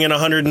really putting in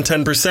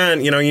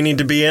 110%. You need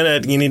to be in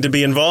it. You need to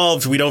be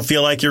involved. We don't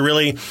feel like you're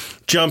really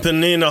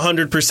jumping in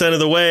 100% of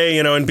the way,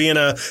 and being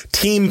a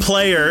team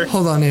player.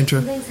 Hold on,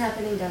 Andrew. Something's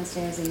happening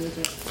downstairs. I need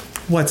you.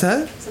 What's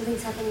that?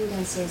 Something's happening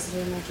downstairs. It's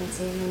an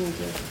emergency. I need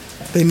you.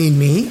 They need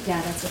me?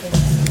 Yeah, that's what they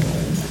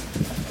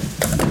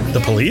said. The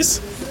police?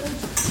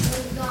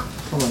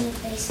 Hold on.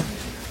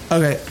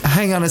 Okay,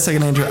 hang on a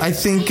second, Andrew. I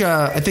think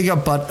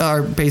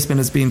our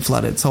basement is being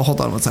flooded, so hold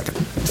on one second.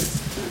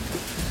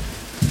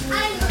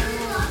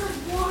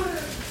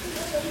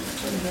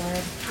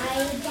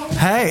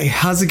 Hey,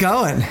 how's it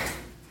going?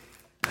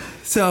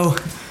 So,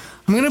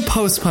 I'm going to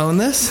postpone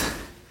this.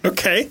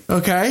 Okay.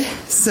 Okay.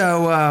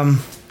 So,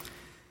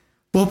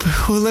 well,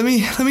 let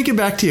me get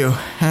back to you,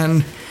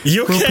 and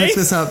you okay? We'll pick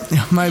this up.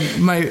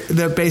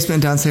 The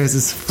basement downstairs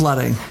is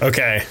flooding.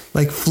 Okay.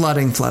 Like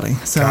flooding.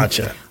 So,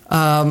 gotcha.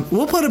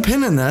 We'll put a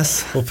pin in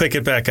this. We'll pick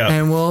it back up.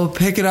 And we'll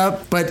pick it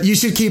up, but you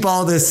should keep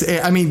all this.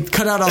 I mean,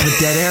 cut out all the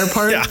dead air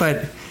part, yeah.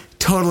 But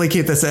totally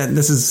keep this in.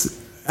 This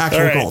is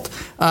actual gold.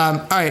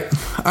 All right.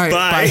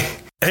 Bye.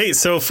 Hey,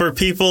 so for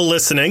people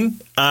listening,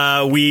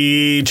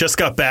 we just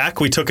got back.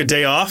 We took a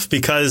day off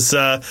because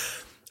I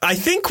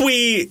think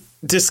we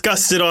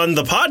discussed it on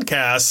the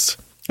podcast.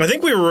 I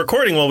think we were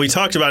recording while we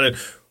talked about it.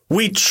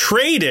 We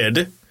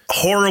traded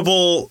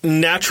horrible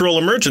natural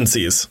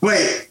emergencies.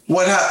 Wait,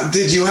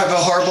 did you have a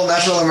horrible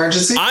natural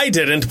emergency? I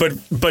didn't,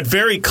 but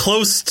very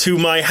close to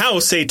my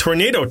house, a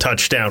tornado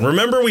touchdown.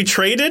 Remember we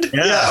traded?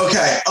 Yeah,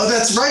 okay. Oh,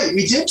 that's right.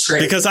 We did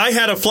trade. Because I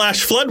had a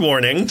flash flood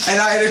warning.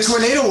 And I had a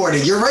tornado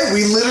warning. You're right.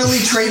 We literally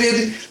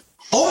traded.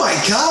 Oh my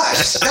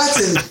gosh,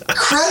 that's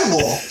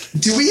incredible.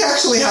 Do we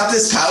actually have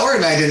this power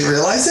and I didn't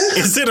realize it?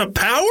 Is it a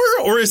power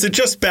or is it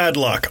just bad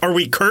luck? Are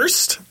we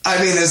cursed?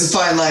 I mean, there's a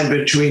fine line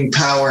between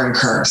power and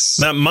curse.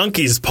 That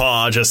monkey's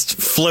paw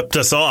just flipped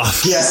us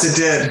off. Yes, it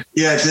did.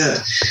 Yeah, it did.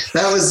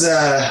 That was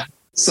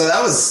so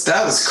that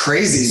was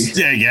crazy.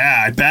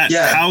 Yeah, I bet.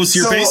 Yeah. How's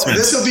your basement?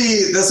 This will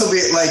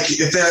be like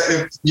if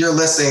you're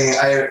listening,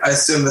 I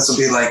assume this will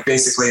be like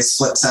basically a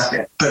split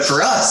second. But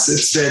for us,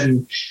 it's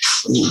been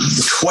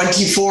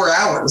 24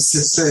 hours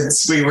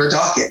since we were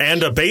talking.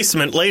 And a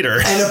basement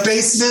later.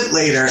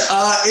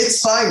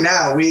 It's fine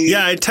now.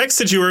 I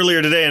texted you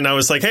earlier today and I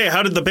was like, hey,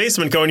 how did the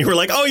basement go? And you were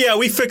like, oh yeah,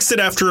 we fixed it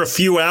after a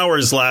few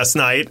hours last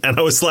night. And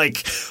I was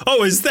like,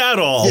 oh, is that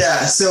all?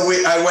 Yeah. So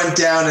I went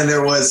down and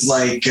there was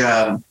like,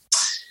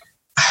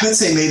 I would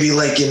say maybe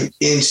like an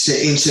inch to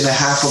inch and a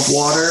half of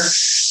water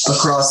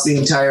across the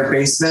entire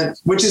basement,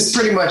 which is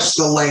pretty much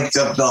the length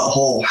of the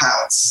whole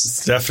house.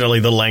 It's definitely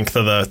the length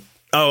of the...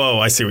 Oh,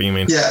 I see what you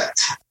mean. Yeah.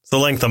 The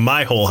length of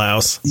my whole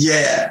house.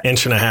 Yeah.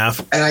 Inch and a half.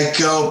 And I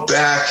go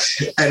back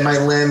and my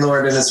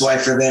landlord and his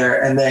wife are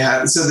there and they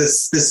have, so the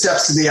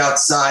steps to the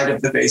outside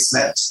of the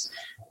basement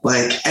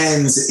like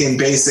ends in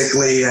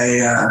basically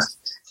a,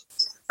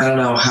 I don't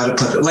know how to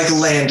put it, like a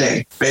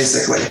landing,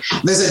 basically.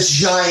 There's a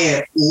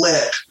giant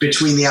lip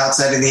between the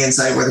outside and the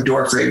inside where the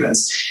door frame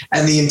is.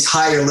 And the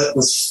entire lip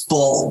was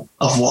full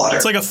of water.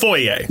 It's like a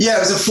foyer. Yeah, it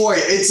was a foyer.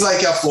 It's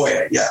like a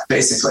foyer. Yeah,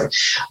 basically.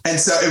 And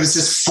so it was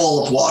just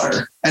full of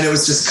water. And it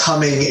was just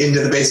coming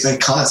into the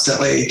basement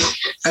constantly.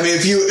 I mean,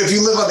 if you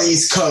live on the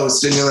East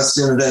Coast and you're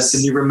listening to this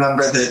and you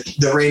remember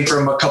the rain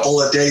from a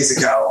couple of days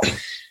ago,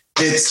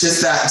 it's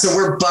just that. So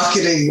we're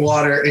bucketing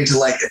water into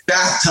like a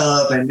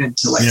bathtub and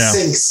into like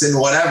sinks and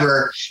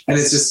whatever. And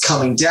it's just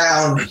coming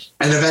down.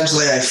 And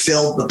eventually I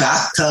filled the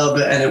bathtub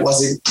and it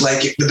wasn't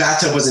like the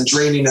bathtub wasn't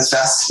draining as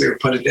fast as we were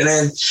putting it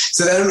in.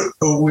 So then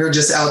we were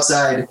just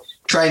outside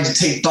trying to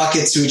take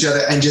buckets to each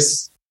other and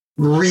just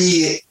throw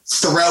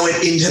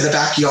it into the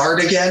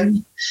backyard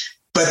again.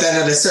 But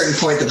then at a certain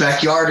point, the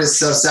backyard is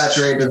so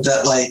saturated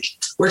that like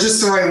we're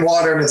just throwing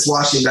water and it's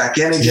washing back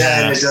in again.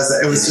 Yeah.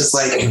 It was just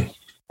like,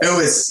 it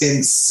was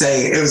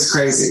insane. It was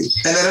crazy.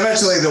 And then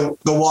eventually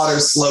the water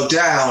slowed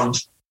down.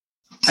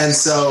 And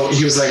so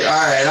he was like, all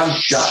right, I'm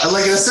done.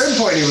 Like at a certain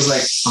point, he was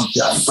like, I'm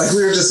done. Like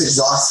we were just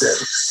exhausted.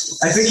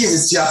 I think he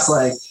was just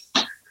like,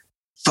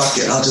 fuck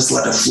it. I'll just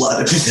let it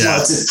flood. If it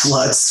floods, it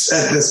floods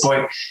at this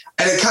point.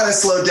 And it kind of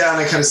slowed down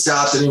and kind of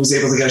stopped. And he was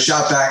able to get a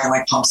shot back and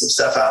like pump some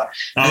stuff out.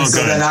 And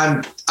so then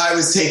I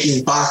was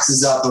taking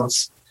boxes up of,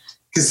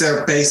 because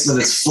their basement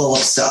is full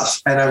of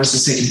stuff. And I was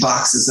just taking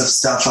boxes of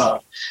stuff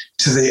up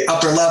to the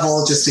upper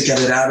level just to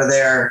get it out of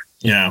there.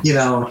 Yeah. You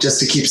know,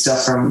 just to keep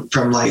stuff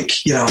from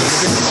like, you know.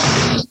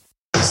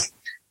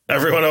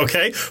 Everyone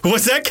okay?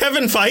 Was that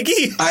Kevin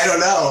Feige? I don't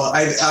know.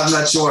 I'm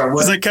not sure.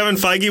 Was it Kevin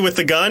Feige with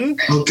the gun?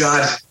 Oh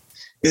God.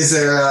 Is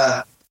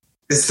there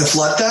is the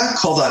flood back?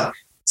 Hold on.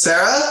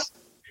 Sarah?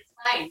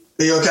 Fine.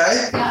 Are you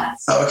okay?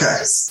 Yes. Oh, okay.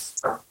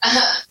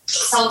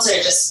 Seltzer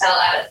just fell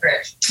out of the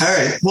fridge. All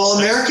right. Well,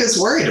 America's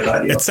worried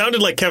about you. It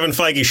sounded like Kevin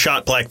Feige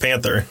shot Black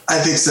Panther. I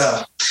think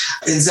so.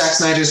 In Zack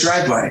Snyder's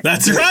driveway.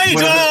 That's right.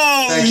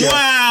 Oh, thank you.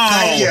 Wow.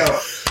 Thank you.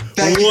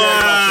 Thank you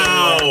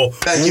very much.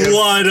 Thank you.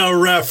 What a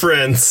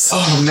reference.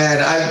 Oh,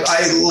 man.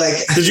 I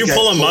like. Did you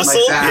pull a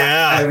muscle?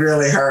 Yeah. I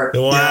really hurt.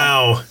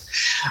 Wow. Yeah.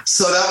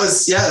 So that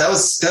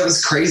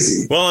was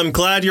crazy. Well, I'm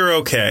glad you're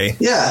okay.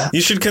 Yeah.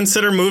 You should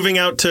consider moving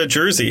out to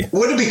Jersey.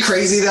 Would it be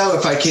crazy, though,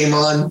 if I came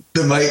on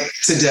the mic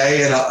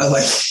today and I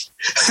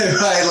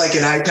had like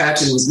an eye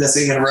patch and was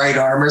missing a right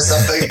arm or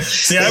something?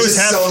 See,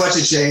 so much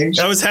a change.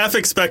 I was half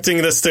expecting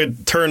this to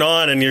turn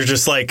on and you're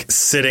just like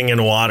sitting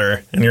in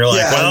water and you're like,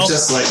 well, I'm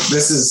just like,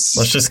 let's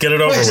just get it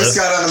over with. I just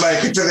got on the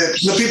mic. For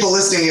the people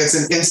listening, it's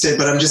an instant,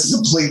 but I'm just a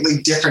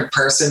completely different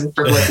person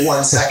from like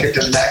 1 second to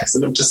the next.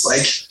 And I'm just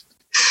like,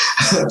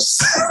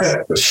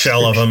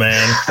 shell of a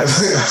man.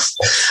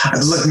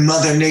 I've looked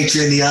Mother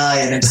Nature in the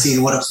eye and I've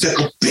seen what a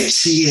fickle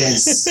bitch she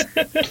is.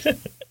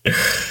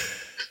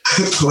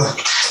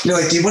 You're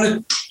like, do you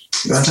want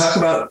to talk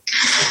about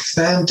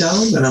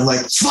FANDOME? And I'm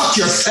like, fuck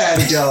your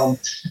FANDOME.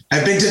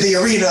 I've been to the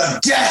arena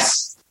of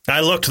death.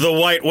 I looked the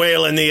white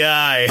whale in the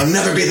eye. I'll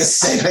never be the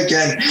same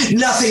again.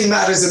 Nothing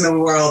matters in the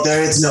world.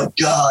 There is no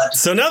God.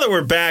 So now that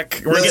we're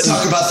back, let's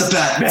talk about the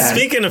Batman.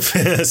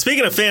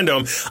 Speaking of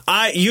FANDOME,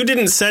 you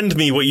didn't send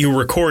me what you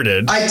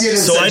recorded. I didn't.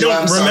 So I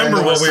don't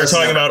remember what we were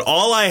talking about.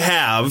 All I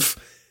have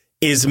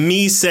is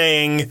me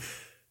saying,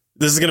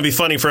 this is going to be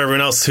funny for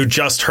everyone else who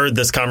just heard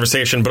this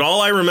conversation, but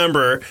all I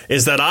remember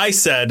is that I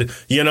said,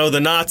 you know,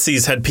 the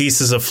Nazis had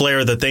pieces of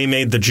flair that they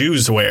made the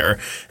Jews wear.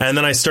 And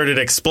then I started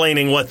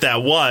explaining what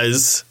that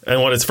was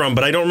and what it's from,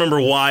 but I don't remember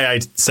why I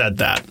said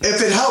that.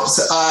 If it helps,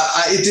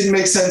 it didn't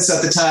make sense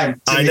at the time.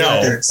 I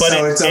know, either, but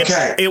so it's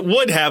okay. It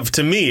would have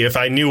to me if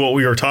I knew what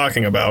we were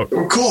talking about.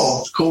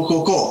 Cool.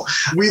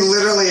 We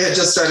literally had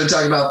just started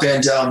talking about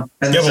FANDOME.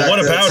 And yeah, but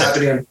what about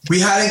it? We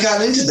hadn't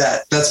gotten into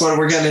that. That's what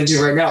we're getting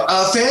into right now.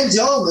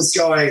 FANDOME is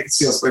going. It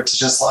feels weird to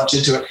just launch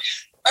into it.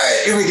 All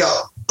right, here we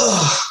go.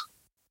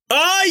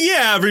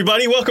 Yeah,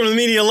 everybody. Welcome to the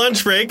Media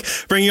Lunch Break,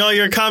 bringing you all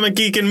your comic,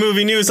 geek, and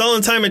movie news all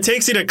in time it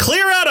takes you to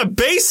clear out a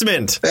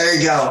basement. There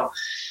you go.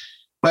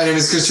 My name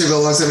is Chris Trigo.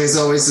 Alongside me, as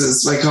always,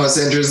 is my co-host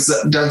Andrew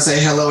Dunn.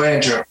 Say hello,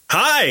 Andrew.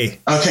 Hi.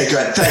 Okay,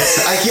 good.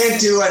 Thanks. I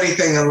can't do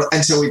anything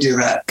until we do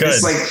that. Good.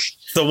 It's like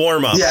the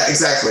warm up. Yeah,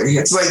 exactly.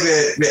 It's like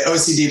the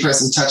OCD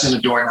person touching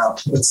a doorknob.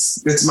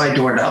 It's my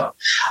doorknob.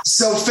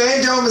 So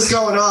FANDOME is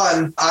going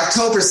on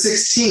October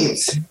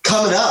 16th.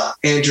 Coming up,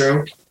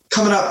 Andrew.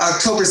 Coming up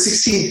October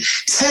 16th,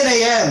 10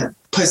 a.m.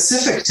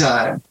 Pacific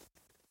time.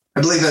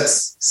 I believe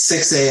that's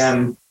 6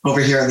 a.m. over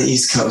here on the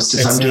East Coast,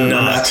 if I'm doing my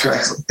math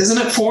correctly.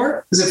 Isn't it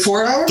 4? Is it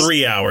 4 hours?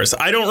 3 hours.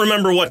 I don't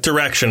remember what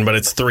direction, but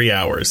it's 3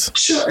 hours.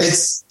 Sure.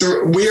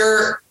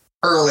 We're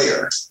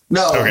earlier.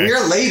 No, okay.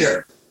 We're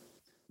later.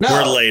 No.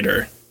 We're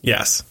later.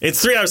 Yes.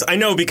 It's 3 hours. I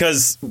know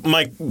because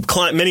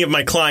many of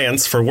my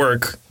clients for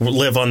work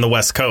live on the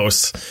West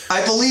Coast.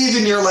 I believe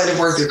in your line of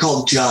work, they're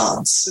called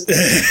jobs.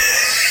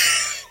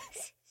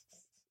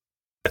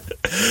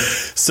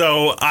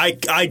 So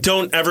I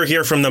don't ever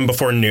hear from them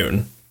before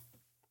noon.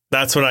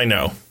 That's what I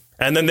know.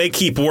 And then they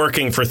keep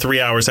working for 3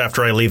 hours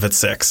after I leave at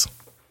 6.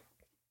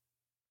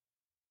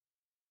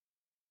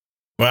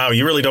 Wow,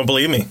 you really don't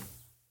believe me?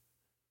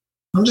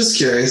 I'm just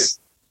curious.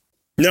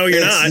 No,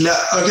 you're not.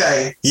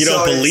 Okay. You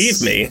don't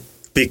believe me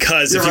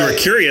because if you were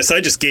curious,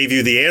 I just gave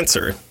you the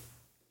answer.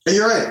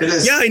 You're right. It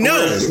is. Yeah, I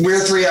know. We're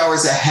 3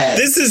 hours ahead.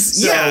 This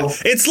is,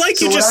 It's like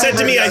you just said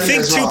to me, I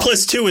think 2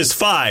 + 2 is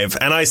 5.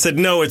 And I said,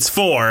 no, it's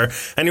 4.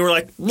 And you were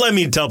like, let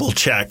me double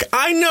check.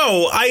 I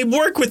know. I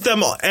work with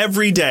them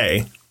every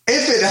day.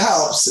 If it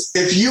helps,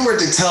 if you were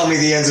to tell me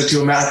the answer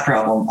to a math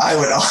problem, I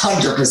would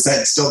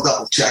 100% still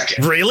double check it.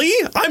 Really?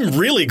 I'm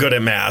really good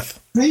at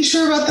math. Are you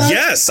sure about that?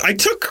 Yes. I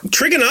took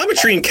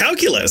trigonometry and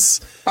calculus.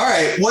 All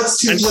right. What's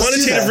 2 + 2 and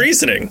quantitative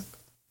reasoning.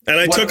 And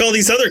I took all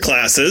these other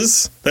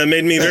classes that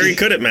made me very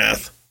good at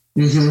math.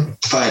 Mm-hmm.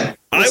 Fine.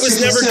 I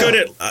was never good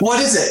at... What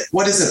is it?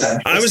 What is it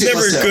then? I was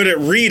never good at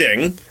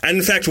reading. And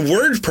in fact,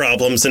 word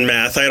problems in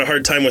math, I had a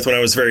hard time with when I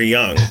was very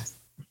young.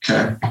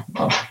 Okay.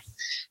 All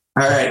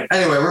right.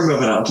 Anyway, we're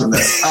moving on from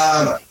this.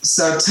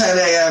 So 10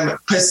 a.m.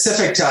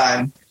 Pacific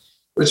time,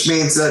 which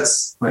means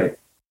that's... Wait.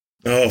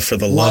 Oh, for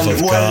the love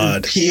of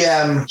God. 1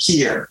 p.m.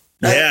 here.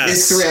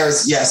 It's 3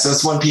 hours. Yeah, so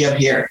it's 1 p.m.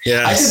 here.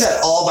 Yes. I did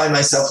that all by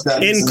myself.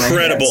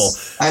 Incredible.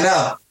 I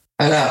know.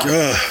 I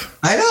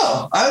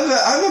know.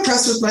 I'm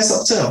impressed with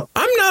myself too.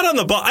 I'm not on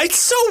the ball. It's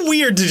so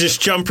weird to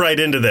just jump right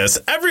into this.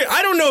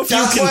 I don't know if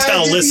you can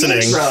tell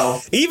listening.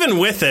 Even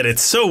with it,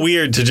 it's so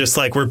weird to just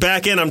like, we're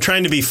back in. I'm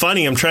trying to be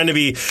funny. I'm trying to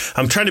be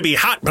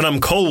hot, but I'm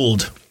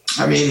cold.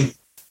 I mean,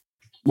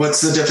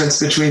 what's the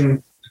difference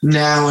between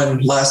now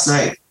and last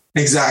night?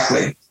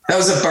 Exactly. That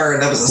was a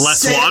burn. That was a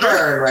sick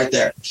burn right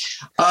there.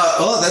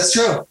 That's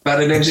true. About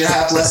 1.5 inches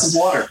less of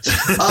water.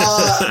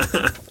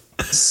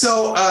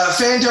 So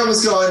FANDOME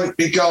is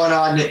going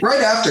on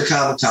right after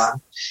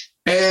Comic-Con.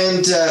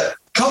 And a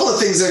couple of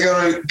things are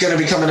going to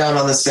be coming out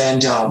on this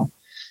FANDOME.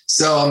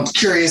 So I'm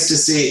curious to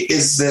see,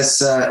 is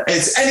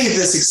any of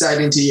this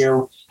exciting to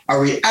you?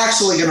 Are we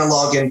actually going to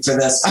log in for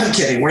this? I'm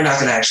kidding. We're not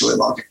going to actually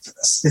log in for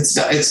this.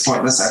 It's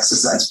pointless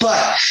exercise.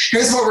 But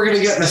here's what we're going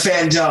to get in the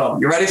FANDOME.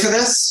 You ready for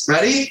this?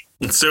 Ready?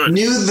 Let's do it.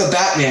 The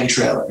Batman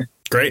trailer.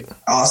 Great.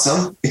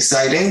 Awesome.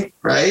 Exciting,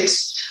 right?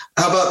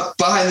 How about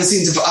behind the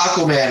scenes of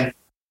Aquaman?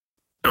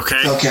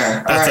 Okay. All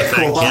right,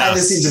 cool. Behind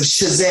the scenes of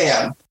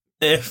Shazam.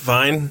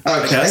 Fine.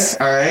 Okay.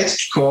 All right,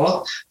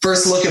 cool.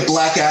 First look at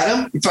Black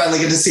Adam. You finally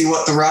get to see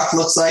what The Rock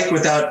looks like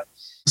without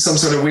some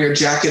sort of weird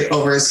jacket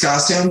over his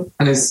costume.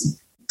 And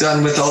he's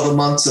done with all the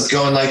months of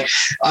going like,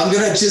 I'm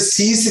going to just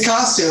tease the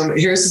costume.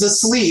 Here's the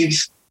sleeve.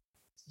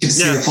 You can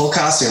see the full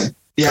costume.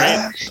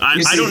 Yeah.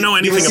 I don't know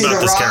anything about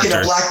this character. You see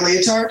The Rock in a black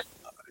leotard?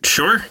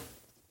 Sure.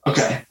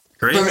 Okay.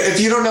 Great. If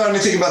you don't know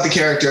anything about the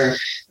character,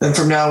 then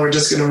from now we're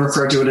just going to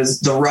refer to it as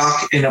The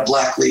Rock in a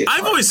black leotard.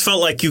 I've always felt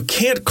like you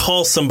can't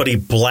call somebody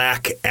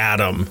Black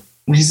Adam.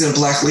 He's in a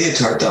black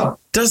leotard, though.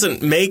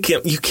 Doesn't make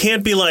him. You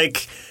can't be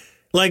like,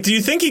 do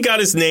you think he got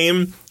his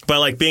name by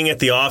like being at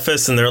the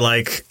office and they're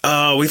like,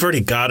 oh, we've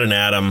already got an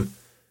Adam.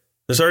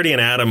 There's already an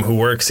Adam who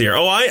works here.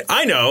 Oh,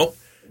 I know.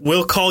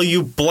 We'll call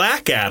you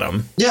Black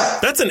Adam. Yeah.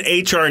 That's an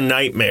HR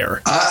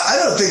nightmare. I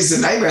don't think it's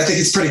a nightmare. I think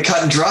it's pretty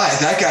cut and dry.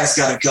 That guy's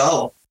got to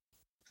go.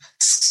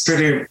 It's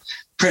pretty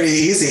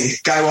easy.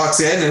 Guy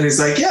walks in and he's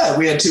like, yeah,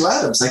 we had 2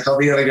 Adams. I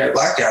called the other guy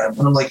Black Adam.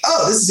 And I'm like,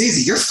 oh, this is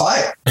easy. You're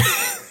fired.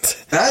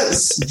 That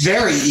is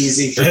very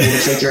easy for me to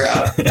figure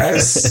out. I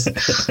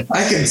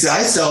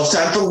still have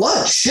time for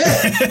lunch. Shit.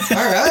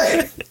 All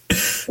right.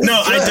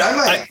 No,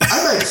 I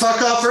might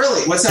fuck off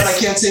early. What's that? I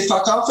can't say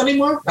fuck off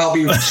anymore? I'll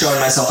be showing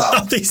myself out.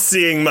 I'll be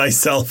seeing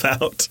myself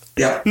out.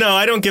 Yeah. No,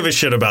 I don't give a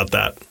shit about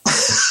that.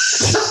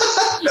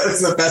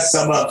 That's the best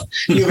sum up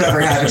you've ever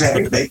had of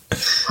anything.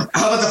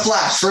 How about the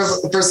Flash?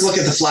 First look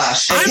at the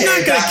Flash. I'm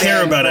not going to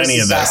care about any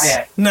of this.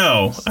 Batman.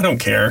 No, I don't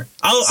care.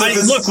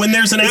 Look, when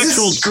there's an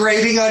actual... Is this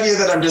grating on you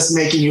that I'm just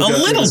making you a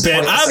little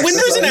bit. When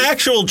there's an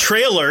actual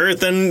trailer,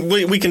 then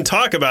we can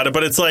talk about it.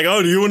 But it's like,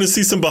 oh, do you want to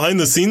see some behind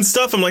the scenes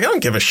stuff? I'm like, I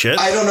don't give a shit.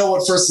 I don't know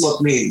what first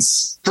look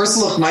means. First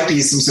look might be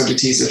some sort of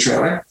teaser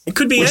trailer. It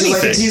could be anything.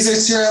 Would you like a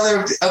teaser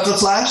trailer of the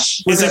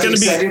Flash? Is it going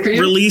to be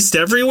released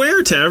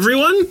everywhere to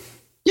everyone?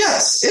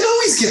 Yes, it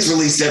always gets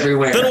released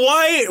everywhere. Then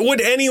why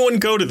would anyone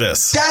go to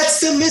this?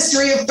 That's the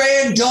mystery of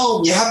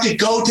FANDOME. You have to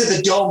go to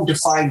the dome to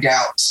find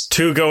out.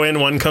 2 go in,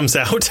 1 comes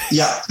out.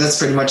 Yeah, that's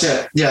pretty much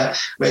it. Yeah.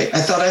 Wait,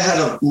 I thought I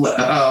had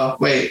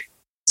wait.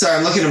 Sorry,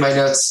 I'm looking at my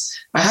notes.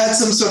 I had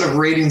some sort of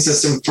rating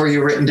system for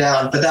you written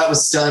down, but that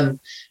was done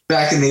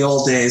back in the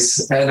old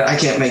days, and I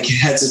can't make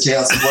heads or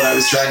tails of what I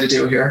was trying to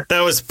do here.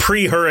 That was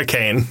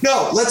pre-hurricane.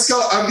 No, let's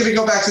go. I'm going to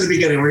go back to the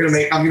beginning. I'm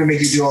going to make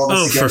you do all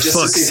this again. Oh, for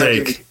fuck's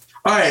sake.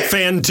 All right.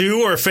 Fan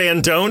do or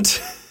fan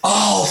don't?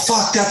 Oh,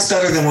 fuck. That's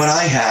better than what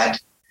I had.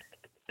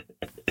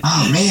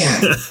 Oh,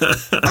 man.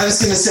 I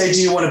was going to say,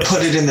 do you want to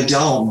put it in the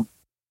dome?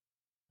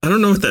 I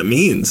don't know what that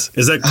means.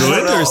 Is that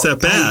good or is that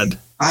bad?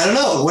 I don't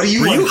know. What do you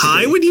want? Were you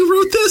high when you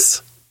wrote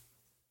this?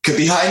 Could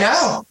be high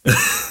now.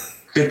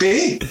 Could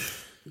be.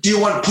 Do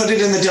you want to put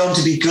it in the dome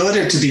to be good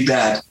or to be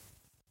bad?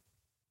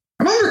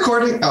 Am I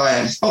recording? Oh, I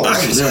am. Oh, wow,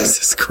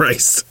 Jesus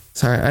Christ.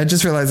 Sorry, I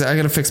just realized I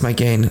got to fix my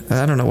gain.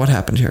 I don't know what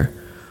happened here.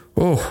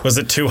 Oh, was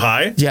it too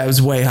high? Yeah, it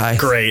was way high.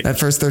 Great. That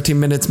first 13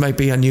 minutes might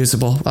be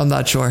unusable. I'm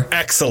not sure.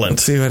 Excellent.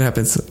 Let's see what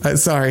happens.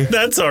 Sorry.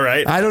 That's all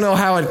right. I don't know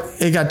how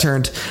it got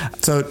turned.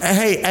 So,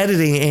 hey,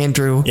 editing,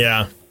 Andrew.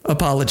 Yeah.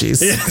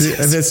 Apologies.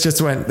 This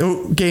just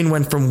gain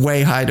went from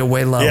way high to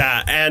way low.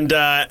 Yeah, and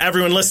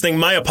everyone listening,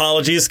 my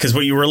apologies, because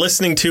what you were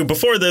listening to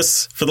before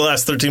this for the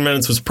last 13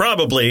 minutes was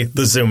probably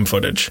the Zoom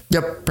footage.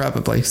 Yep,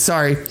 probably.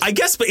 Sorry. I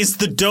guess, but is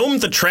the dome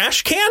the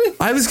trash can?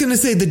 I was going to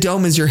say the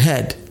dome is your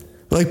head.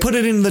 Like, put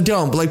it in the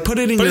dome. Like, put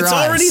it in your eyes.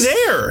 But it's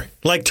already there.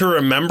 Like, to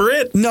remember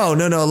it? No.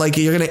 Like,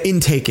 you're going to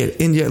intake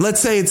it. Let's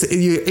say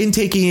you're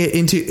intaking it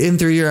in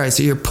through your eyes.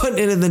 So you're putting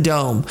it in the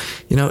dome.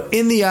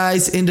 In the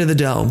eyes, into the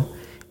dome.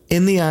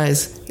 In the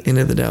eyes,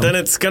 into the dome. Then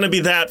it's going to be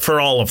that for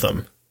all of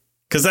them.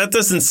 Because that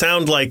doesn't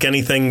sound like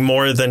anything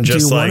more than just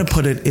Do you want to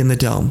put it in the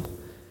dome?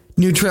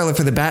 New trailer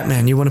for the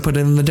Batman. You want to put it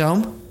in the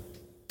dome?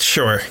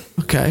 Sure.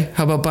 Okay.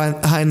 How about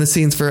behind the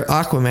scenes for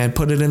Aquaman?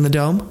 Put it in the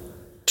dome?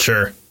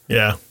 Sure.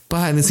 Yeah.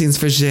 Behind the scenes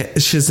for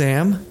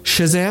Shazam?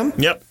 Shazam?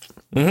 Yep.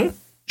 Mm-hmm.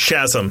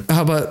 Shazam.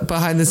 How about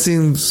behind the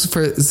scenes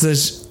for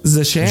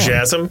Zasham?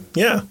 Shazam?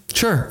 Yeah.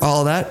 Sure.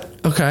 All that?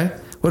 Okay.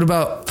 What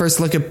about first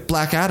look at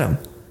Black Adam?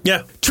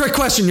 Yeah. Trick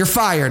question. You're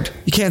fired.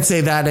 You can't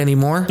say that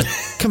anymore.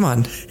 Come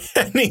on.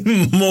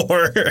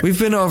 Anymore. We've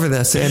been over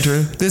this,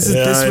 Andrew. This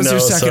was your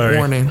second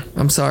warning.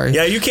 I'm sorry.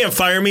 Yeah, you can't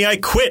fire me. I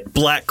quit,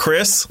 Black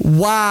Chris.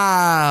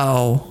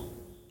 Wow.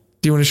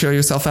 Do you want to show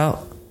yourself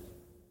out?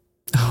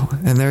 Oh,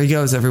 and there he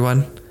goes,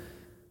 everyone.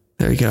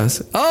 There he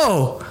goes.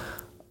 Oh,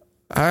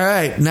 all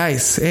right.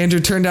 Nice. Andrew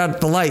turned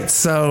out the lights,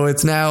 so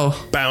it's now...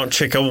 Bow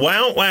chicka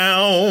wow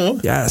wow.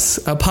 Yes.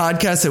 A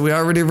podcast that we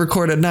already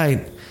record at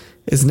night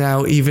is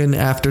now even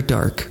after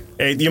dark.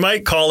 Hey, you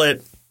might call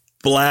it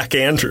Black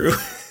Andrew.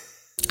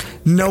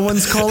 No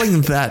one's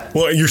calling that.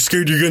 What, you're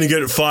scared you're going to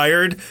get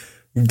fired?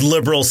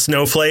 Liberal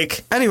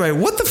snowflake. Anyway,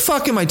 what the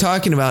fuck am I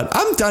talking about?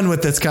 I'm done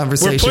with this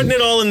conversation. We're putting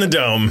it all in the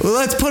dome.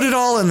 Let's put it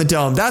all in the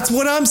dome. That's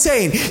what I'm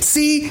saying.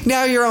 See,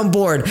 now you're on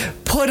board.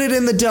 Put it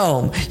in the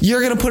dome. You're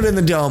going to put it in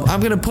the dome.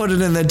 I'm going to put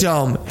it in the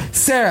dome.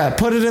 Sarah,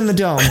 put it in the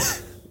dome.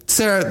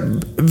 Sarah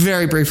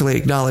very briefly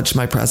acknowledged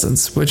my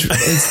presence, which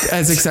is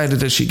as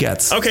excited as she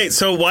gets. Okay,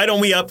 so why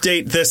don't we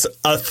update this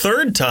a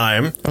third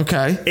time?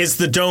 Okay. Is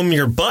the dome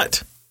your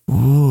butt?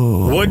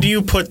 Ooh. Would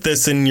you put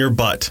this in your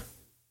butt?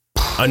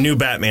 A new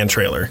Batman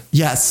trailer.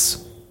 Yes.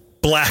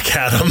 Black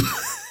Adam.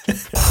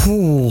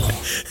 Ooh.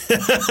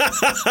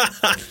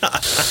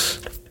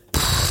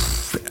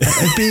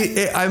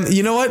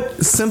 You know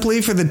what?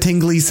 Simply for the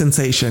tingly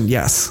sensation.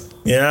 Yes.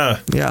 Yeah.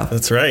 Yeah.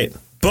 That's right.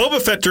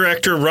 Boba Fett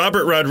director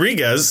Robert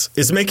Rodriguez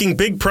is making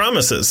big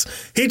promises.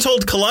 He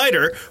told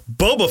Collider,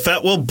 Boba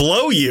Fett will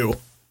blow you.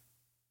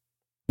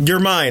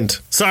 Your mind.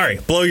 Sorry,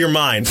 blow your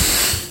mind.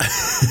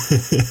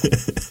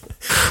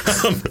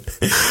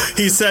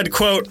 He said,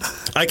 quote,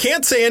 I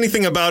can't say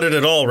anything about it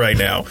at all right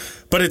now,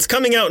 but it's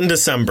coming out in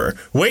December.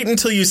 Wait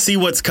until you see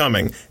what's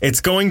coming.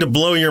 It's going to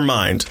blow your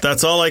mind.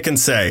 That's all I can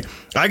say.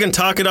 I can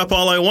talk it up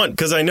all I want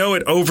because I know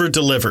it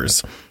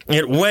over-delivers.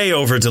 It way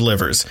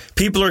over-delivers.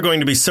 People are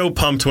going to be so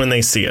pumped when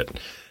they see it.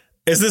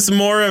 Is this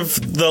more of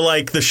the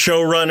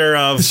showrunner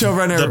of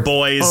The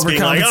Boys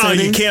being like, oh,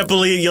 you can't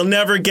believe, you'll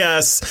never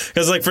guess?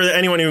 Because for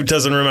anyone who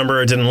doesn't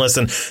remember or didn't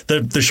listen,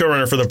 the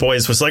showrunner for The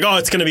Boys was like, oh,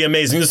 it's going to be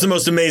amazing. This is the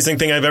most amazing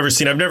thing I've ever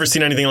seen. I've never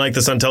seen anything like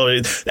this on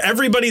television.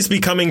 Everybody's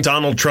becoming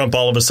Donald Trump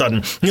all of a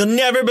sudden. You'll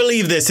never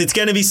believe this. It's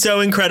going to be so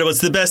incredible.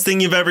 It's the best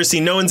thing you've ever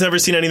seen. No one's ever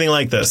seen anything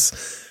like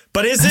this.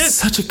 But is That's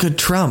such a good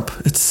Trump.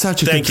 It's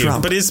such a good Trump. Thank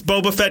you. But is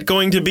Boba Fett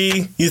going to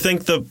be, you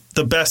think, the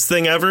best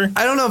thing ever?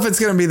 I don't know if it's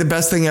going to be the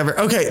best thing ever.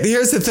 Okay,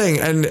 here's the thing,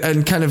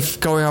 and kind of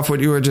going off what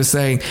you were just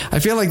saying, I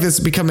feel like this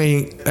is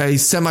becoming a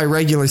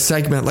semi-regular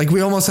segment. Like, we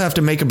almost have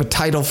to make up a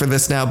title for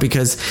this now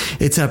because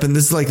it's happened.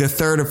 This is like the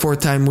third or fourth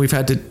time we've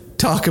had to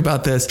talk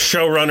about this.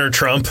 Showrunner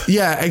Trump.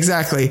 Yeah,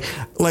 exactly.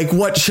 Like,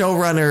 what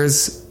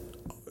showrunners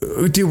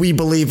do we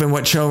believe and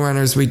what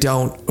showrunners we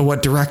don't?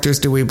 What directors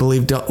do we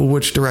believe?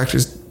 Which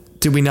directors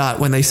do we not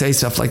when they say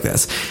stuff like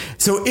this?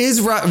 So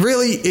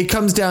really it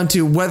comes down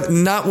to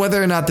not whether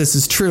or not this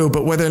is true,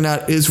 but whether or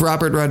not is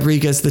Robert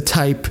Rodriguez the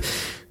type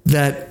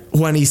that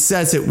when he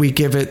says it, we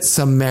give it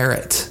some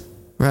merit,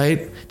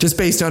 right? Just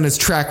based on his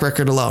track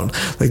record alone.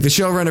 Like the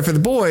showrunner for The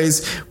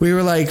Boys, we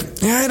were like,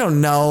 I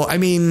don't know. I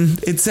mean,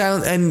 it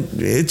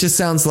just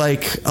sounds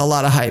like a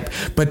lot of hype.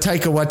 But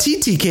Taika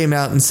Waititi came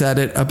out and said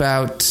it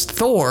about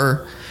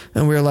Thor,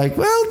 and we were like,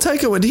 well,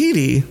 Taika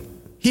Waititi,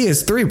 he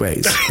has three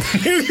ways.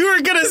 You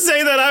were going to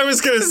say that. I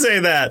was going to say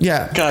that.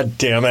 Yeah. God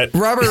damn it.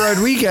 Robert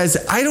Rodriguez,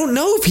 I don't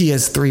know if he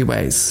has three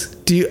ways.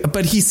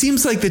 But he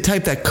seems like the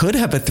type that could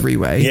have a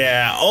three-way.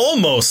 Yeah,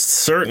 almost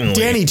certainly.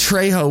 Danny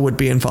Trejo would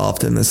be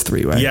involved in this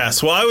three-way.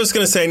 Yes. Well, I was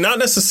going to say not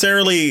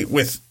necessarily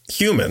with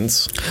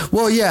humans.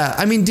 Well, yeah.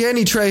 I mean,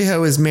 Danny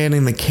Trejo is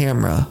manning the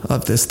camera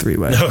of this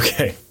three-way.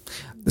 Okay.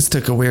 This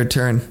took a weird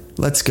turn.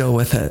 Let's go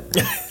with it.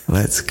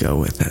 Let's go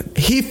with it.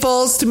 He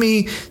falls to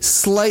me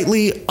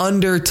slightly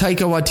under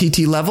Taika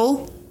Waititi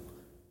level,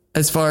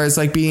 as far as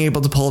like being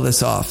able to pull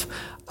this off.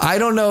 I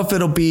don't know if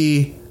it'll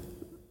be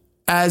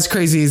as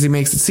crazy as he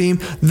makes it seem,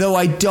 though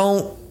I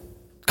don't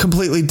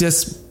completely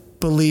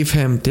disbelieve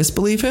him.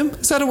 Disbelieve him?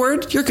 Is that a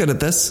word? You're good at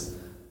this.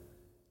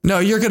 No,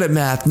 you're good at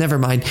math. Never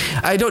mind.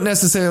 I don't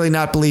necessarily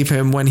not believe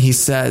him when he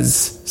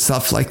says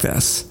stuff like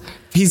this.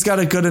 He's got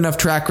a good enough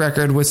track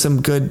record with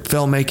some good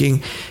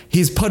filmmaking.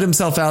 He's put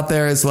himself out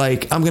there as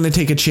like, I'm going to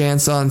take a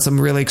chance on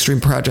some really extreme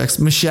projects,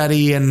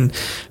 Machete and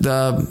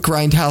the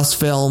Grindhouse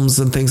films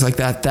and things like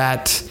that.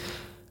 That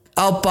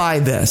I'll buy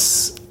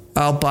this.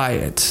 I'll buy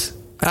it.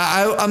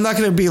 I'm not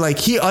going to be like,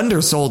 he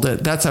undersold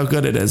it. That's how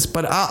good it is.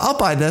 But I'll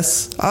buy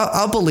this.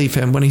 I'll believe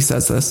him when he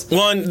says this.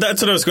 Well, and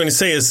that's what I was going to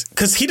say is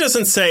because he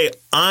doesn't say,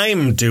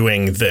 I'm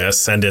doing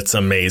this and it's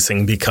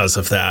amazing because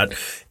of that.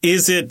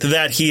 Is it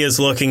that he is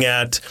looking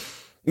at,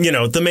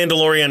 the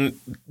Mandalorian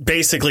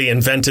basically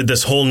invented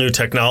this whole new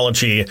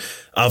technology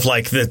of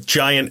like the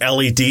giant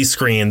LED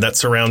screen that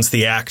surrounds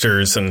the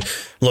actors and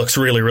looks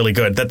really, really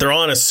good, that they're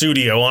on a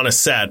studio, on a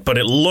set, but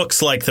it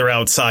looks like they're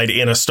outside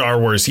in a Star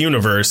Wars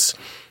universe.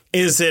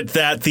 Is it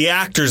that the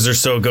actors are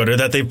so good or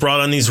that they've brought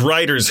on these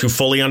writers who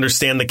fully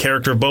understand the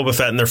character of Boba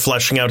Fett and they're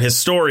fleshing out his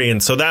story?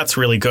 And so that's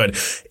really good.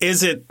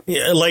 Is it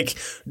like,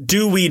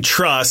 do we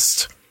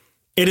trust?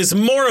 It is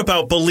more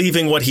about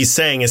believing what he's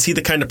saying. Is he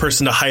the kind of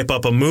person to hype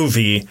up a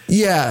movie?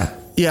 Yeah.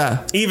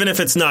 Yeah. Even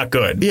if it's not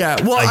good.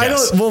 Yeah. Well, I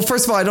don't. Well,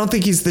 first of all, I don't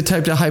think he's the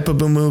type to hype up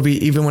a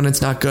movie even when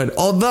it's not good.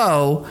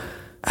 Although,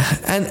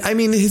 and I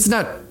mean, his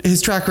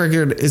track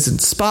record isn't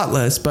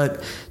spotless,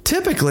 but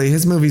typically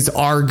his movies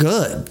are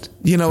good.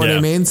 You know what I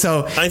mean?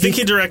 So I think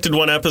he directed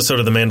one episode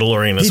of The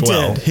Mandalorian as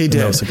well. He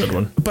did. That was a good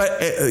one.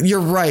 But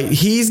you're right.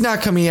 He's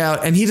not coming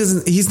out, and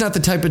he's not the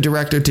type of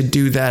director to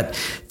do that.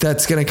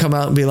 That's going to come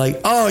out and be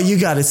like, oh, you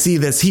got to see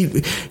this.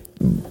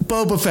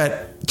 Boba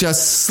Fett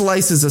just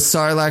slices a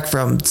sarlacc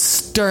from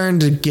stern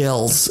to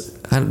gills.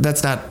 And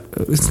that's not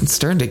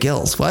stern to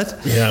gills. What?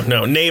 Yeah,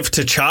 no. Nave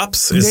to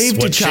chops is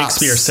what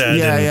Shakespeare said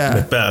in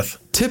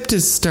Macbeth. Tip to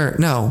stern.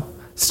 No.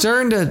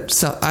 Stern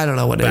to, I don't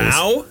know what it is.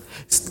 Bow?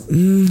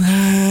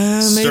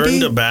 Maybe.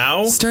 Stern to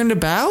bow? Stern to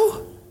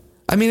bow?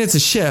 I mean, it's a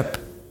ship,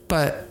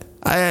 but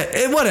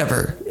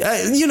whatever.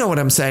 You know what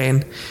I'm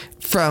saying.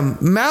 From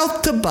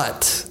mouth to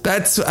butt.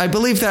 I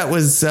believe that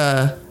was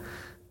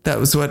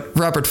what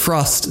Robert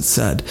Frost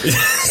said.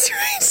 That's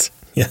right.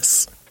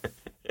 Yes.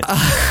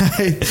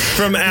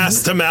 From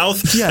ass to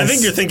mouth. Yes. I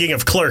think you're thinking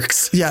of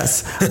Clerks.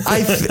 Yes.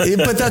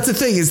 But that's the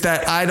thing is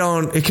that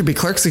it could be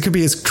Clerks. It could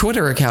be his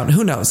Twitter account.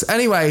 Who knows?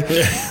 Anyway.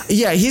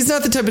 Yeah. He's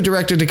not the type of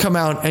director to come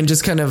out and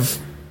just kind of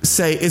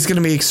say it's going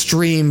to be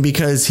extreme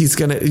because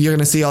you're going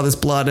to see all this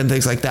blood and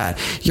things like that.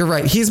 You're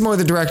right. He's more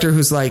the director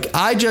who's like,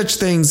 I judge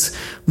things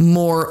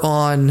more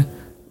on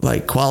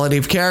like quality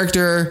of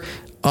character,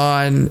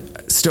 on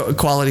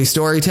quality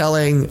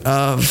storytelling,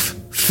 of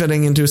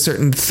fitting into a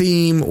certain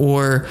theme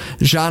or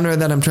genre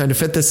that I'm trying to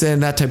fit this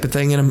in, that type of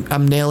thing. And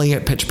I'm nailing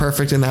it pitch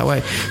perfect in that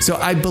way. So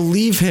I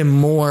believe him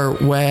more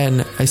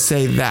when I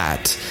say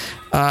that,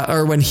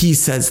 or when he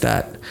says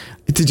that.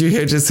 Did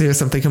you just hear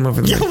something come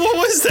over the mic? Yeah, what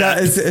was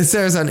that?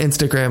 Sarah's on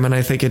Instagram, and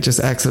I think it just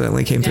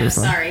accidentally came through.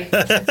 Sorry.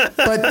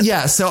 But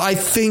yeah, so I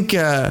think,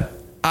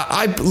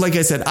 like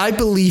I said, I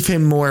believe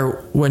him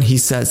more when he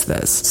says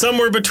this.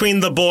 Somewhere between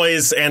The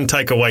Boys and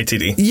Taika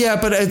Waititi. Yeah,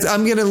 but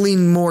I'm going to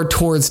lean more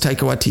towards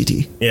Taika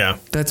Waititi. Yeah.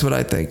 That's what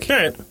I think. All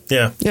right.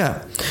 Yeah.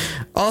 Yeah.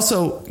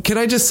 Also, can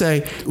I just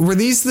say, were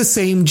these the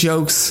same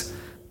jokes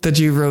that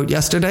you wrote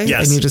yesterday?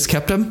 Yes. And you just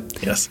kept them?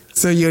 Yes.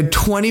 So you had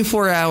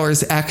 24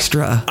 hours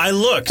extra. I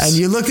looked. And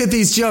you looked at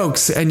these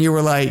jokes and you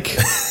were like,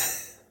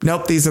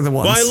 nope, these are the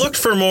ones. Well, I looked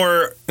for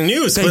more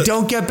news. They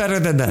don't get better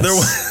than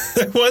this.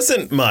 There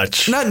wasn't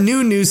much. Not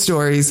new news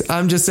stories.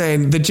 I'm just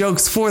saying the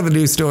jokes for the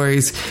news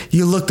stories.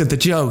 You looked at the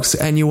jokes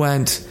and you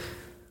went,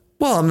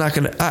 well, I'm not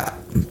going to.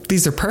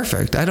 These are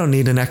perfect. I don't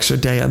need an extra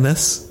day on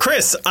this.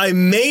 Chris, I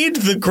made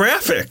the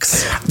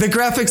graphics. The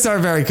graphics are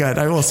very good,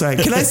 I will say.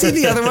 Can I see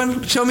the other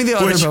one? Show me the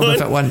other Boba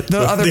Fett one. The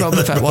other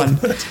Boba Fett one.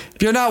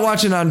 If you're not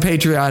watching on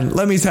Patreon,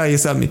 let me tell you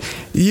something.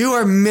 You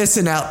are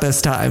missing out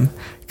this time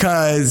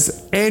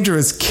because Andrew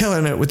is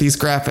killing it with these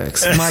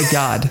graphics. My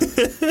God.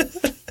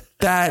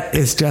 That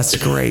is just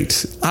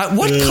great.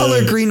 What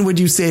color green would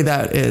you say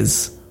that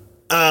is?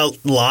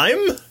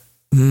 Lime?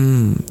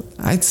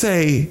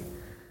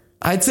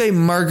 I'd say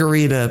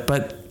margarita,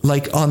 but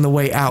like on the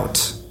way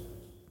out.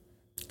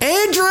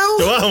 Andrew!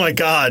 Oh my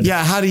God.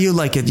 Yeah, how do you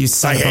like it, you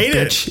son of a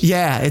bitch? It.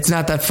 Yeah, it's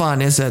not that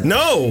fun, is it?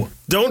 No,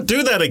 don't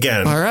do that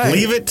again. All right.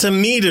 Leave it to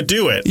me to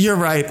do it. You're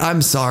right.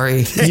 I'm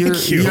sorry.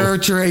 You're a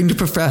trained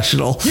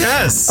professional.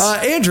 Yes.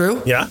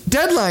 Andrew. Yeah.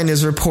 Deadline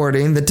is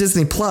reporting that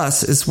Disney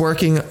Plus is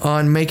working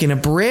on making a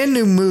brand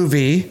new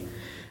movie,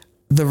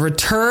 The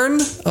Return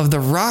of the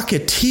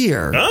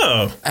Rocketeer.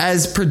 Oh.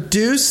 As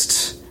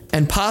produced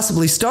and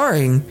possibly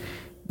starring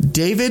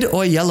David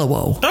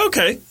Oyelowo.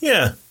 Okay.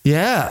 Yeah.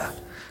 Yeah.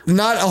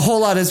 Not a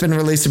whole lot has been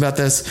released about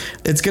this.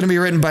 It's going to be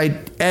written by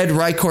Ed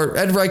Reichort.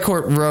 Ed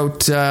Reichort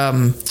wrote,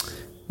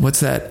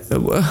 what's that?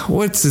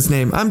 What's his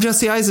name? I'm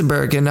Jesse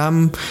Eisenberg, and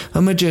I'm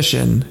a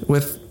magician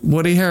with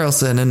Woody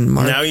Harrelson and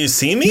Mark. Now You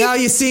See Me? Now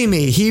You See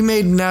Me. He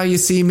made Now You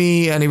See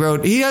Me, and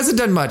he hasn't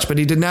done much, but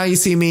he did Now You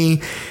See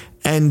Me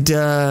and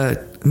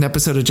an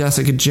episode of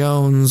Jessica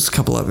Jones, a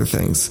couple other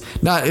things.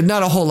 Not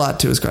a whole lot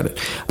to his credit.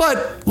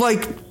 But,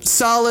 like,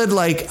 solid,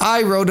 like,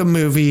 I wrote a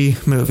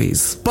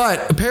movies.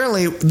 But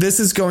apparently this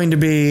is going to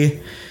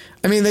be...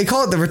 I mean, they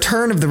call it The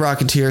Return of the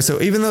Rocketeer,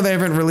 so even though they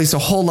haven't released a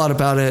whole lot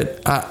about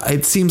it,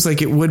 it seems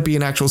like it would be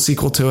an actual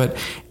sequel to it,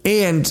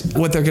 and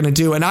what they're going to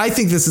do. And I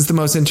think this is the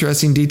most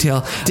interesting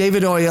detail.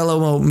 David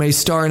Oyelowo may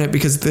star in it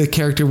because the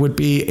character would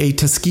be a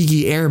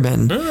Tuskegee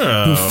Airman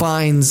who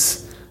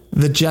finds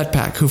the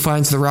jetpack, who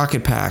finds the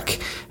rocket pack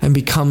and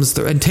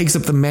takes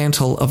up the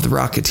mantle of the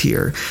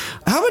Rocketeer.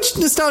 How much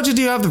nostalgia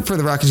do you have for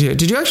the Rocketeer?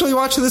 Did you actually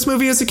watch this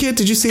movie as a kid?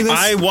 Did you see this?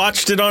 I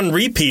watched it on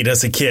repeat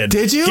as a kid.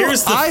 Did you?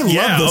 I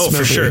love this movie.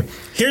 For sure.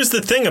 Here's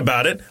the thing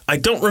about it. I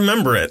don't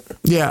remember it.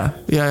 Yeah.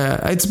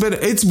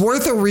 It's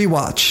worth a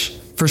rewatch.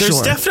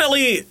 There's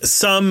definitely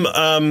some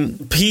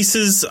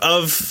pieces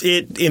of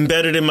it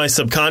embedded in my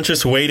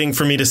subconscious waiting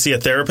for me to see a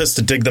therapist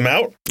to dig them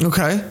out.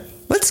 Okay.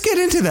 Let's get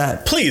into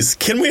that. Please,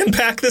 can we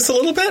unpack this a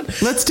little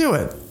bit? Let's do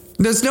it.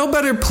 There's no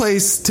better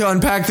place to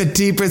unpack the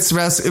deepest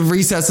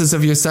recesses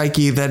of your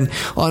psyche than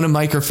on a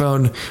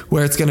microphone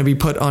where it's going to be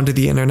put onto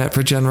the internet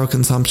for general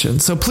consumption.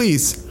 So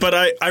please. But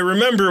I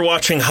remember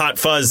watching Hot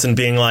Fuzz and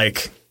being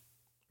like,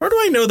 where do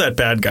I know that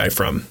bad guy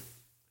from?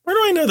 Where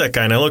do I know that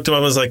guy? And I looked him up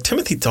and was like,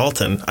 Timothy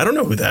Dalton. I don't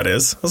know who that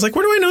is. I was like,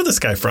 where do I know this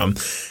guy from?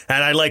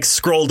 And I like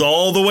scrolled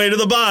all the way to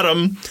the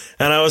bottom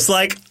and I was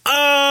like,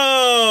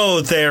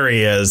 oh, there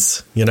he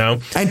is, you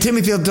know? And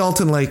Timothy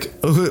Dalton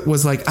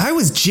was like, I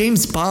was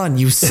James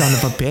Bond, you son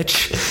of a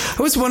bitch.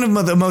 I was one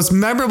of the most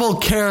memorable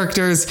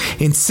characters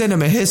in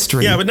cinema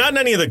history. Yeah, but not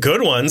any of the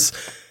good ones.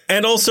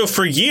 And also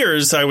for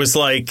years, I was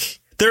like,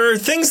 there are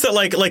things that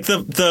like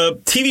the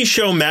TV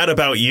show Mad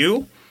About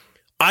You.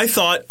 I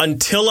thought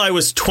until I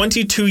was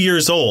 22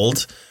 years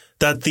old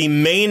that the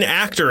main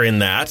actor in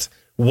that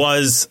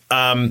was,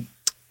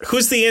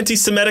 who's the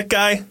anti-Semitic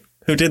guy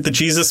who did the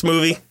Jesus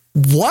movie?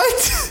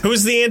 What?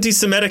 Who's the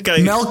anti-Semitic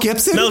guy? Mel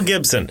Gibson? Mel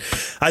Gibson.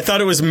 I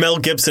thought it was Mel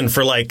Gibson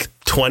for like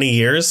 20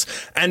 years.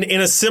 And in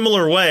a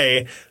similar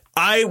way,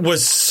 I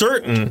was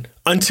certain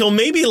until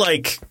maybe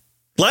like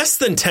less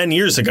than 10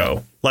 years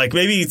ago, like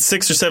maybe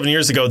 6 or 7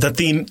 years ago, that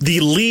the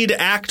lead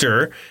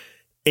actor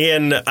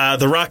in The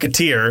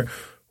Rocketeer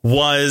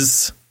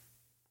was,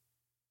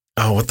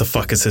 what the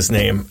fuck is his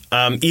name?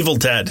 Evil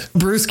Dead.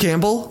 Bruce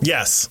Campbell?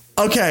 Yes.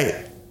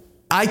 Okay.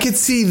 I could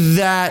see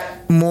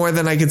that more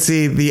than I could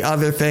see the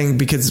other thing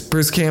because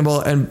Bruce Campbell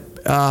and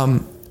I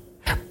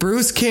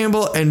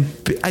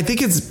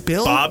think it's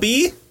Bill.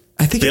 Bobby?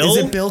 I think Bill? Is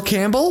it Bill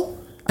Campbell?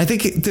 I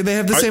think do they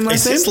have the same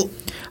last name?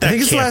 I think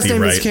his last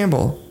name is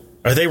Campbell.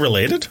 Are they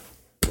related?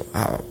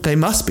 They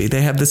must be.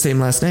 They have the same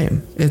last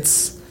name.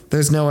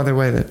 There's no other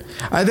way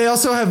that they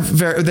also have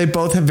they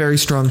both have very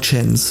strong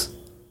chins.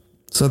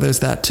 So there's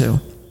that too.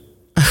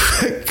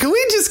 Can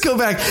we just go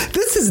back?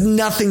 This has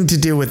nothing to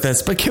do with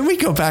this, but can we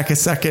go back a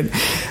second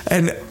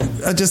and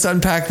just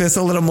unpack this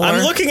a little more?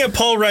 I'm looking at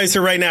Paul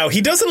Reiser right now.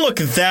 He doesn't look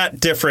that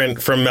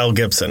different from Mel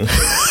Gibson.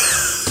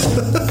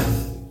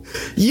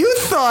 You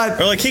thought...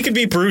 Or like he could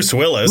be Bruce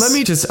Willis. Let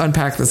me just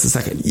unpack this a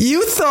second.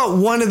 You thought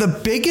one of the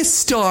biggest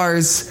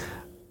stars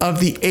of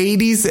the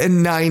 80s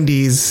and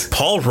 90s...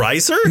 Paul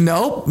Reiser?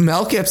 No,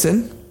 Mel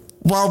Gibson.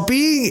 While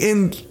being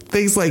in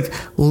things like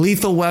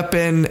Lethal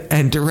Weapon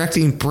and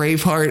directing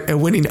Braveheart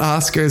and winning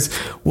Oscars,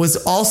 was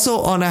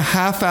also on a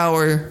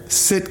half-hour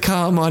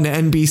sitcom on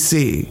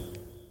NBC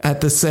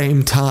at the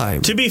same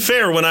time. To be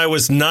fair, when I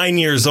was 9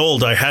 years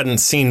old, I hadn't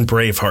seen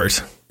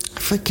Braveheart. I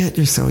forget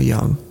you're so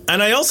young.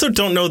 And I also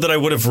don't know that I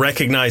would have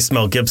recognized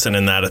Mel Gibson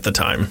in that at the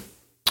time.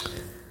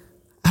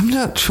 I'm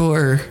not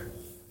sure.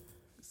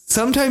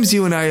 Sometimes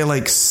you and I are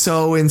like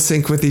so in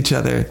sync with each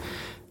other.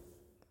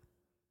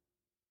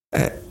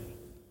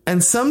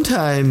 And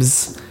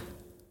sometimes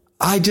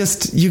I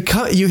just, you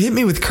hit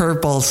me with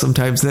curveballs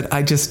sometimes that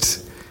I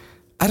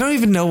don't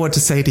even know what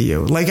to say to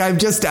you. Like I'm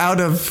just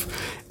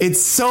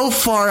it's so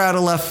far out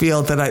of left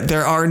field that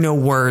there are no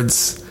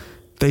words.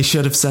 They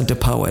should have sent a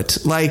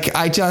poet. Like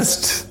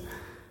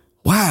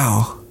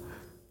wow.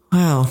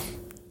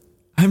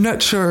 I'm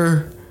not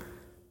sure.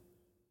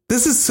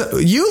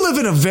 You live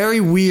in a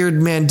very weird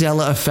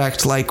Mandela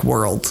effect like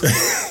world.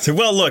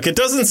 Well, look, it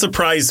doesn't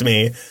surprise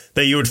me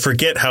that you would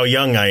forget how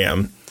young I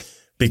am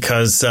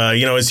because,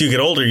 as you get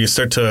older, you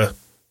start to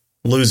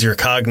lose your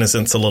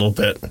cognizance a little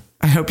bit.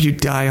 I hope you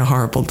die a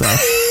horrible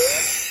death.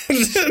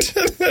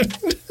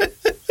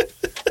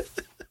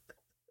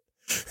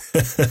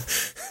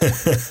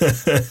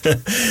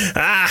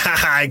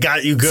 I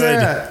got you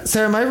good.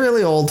 Sarah, am I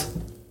really old?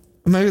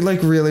 Am I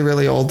like really,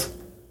 really old?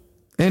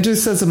 Andrew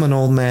says I'm an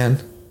old man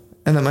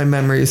and that my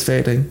memory is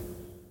fading.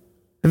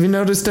 Have you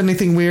noticed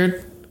anything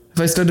weird? Have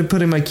I started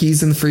putting my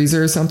keys in the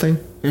freezer or something?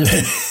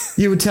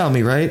 You would tell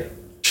me, right?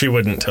 She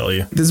wouldn't tell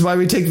you. This is why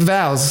we take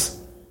vows.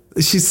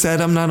 She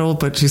said I'm not old,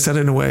 but she said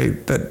it in a way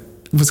that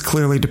was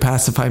clearly to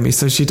pacify me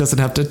so she doesn't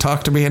have to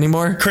talk to me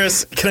anymore.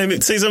 Chris, can I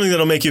say something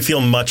that'll make you feel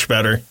much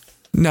better?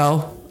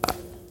 No,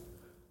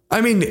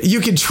 I mean, you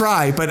can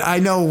try, but I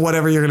know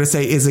whatever you're going to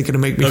say isn't going to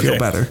make me feel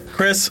better.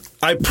 Chris,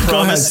 I promise.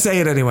 Go ahead, say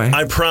it anyway.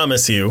 I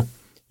promise you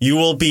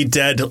will be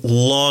dead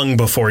long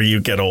before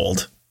you get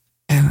old.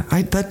 And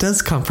that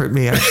does comfort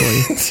me,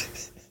 actually.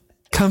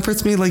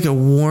 Comforts me like a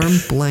warm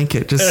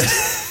blanket,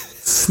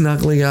 just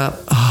snuggling up.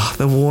 Oh,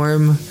 the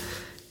warm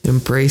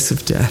embrace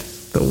of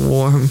death. The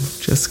warm,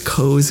 just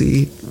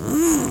cozy.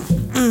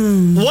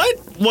 What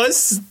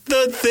was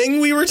the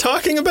thing we were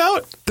talking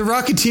about? The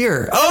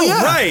Rocketeer. Oh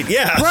yeah. Right.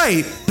 Yeah.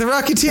 Right. The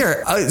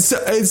Rocketeer. So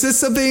is this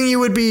something you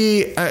would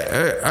be,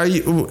 are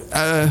you,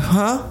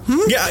 huh?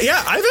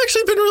 Yeah. I've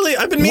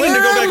been meaning to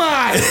go back. Where am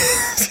I?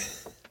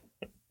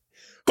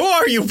 Who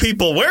are you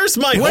people? Where's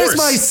my horse? Where's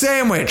my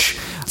sandwich?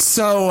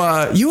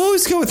 So, you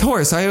always go with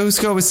horse. I always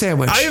go with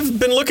sandwich. I've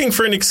been looking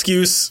for an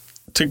excuse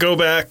to go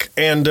back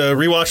and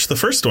rewatch the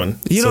first one.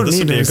 You don't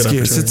need an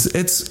excuse.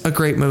 It's a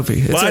great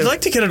movie. I'd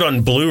like to get it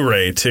on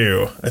Blu-ray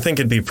too. I think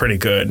it'd be pretty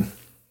good.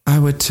 I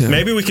would too.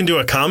 Maybe we can do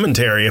a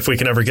commentary if we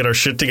can ever get our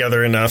shit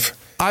together enough.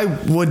 I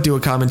would do a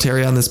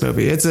commentary on this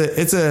movie. It's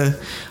a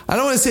I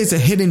don't want to say it's a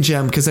hidden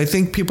gem because I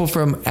think people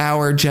from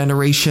our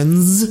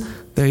generations,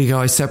 there you go,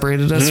 I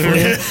separated us for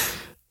you.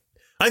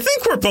 I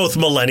think we're both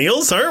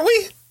millennials, aren't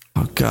we?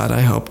 Oh, God,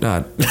 I hope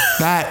not.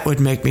 That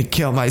would make me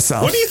kill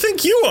myself. What do you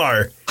think you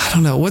are? I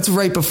don't know. What's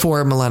right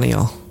before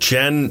millennial?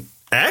 Gen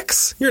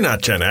X? You're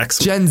not Gen X.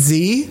 Gen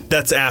Z?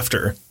 That's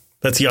after.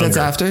 That's younger. That's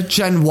after.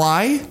 Gen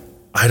Y?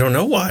 I don't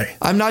know why.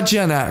 I'm not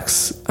Gen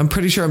X. I'm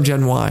pretty sure I'm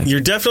Gen Y.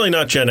 You're definitely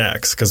not Gen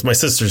X because my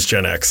sister's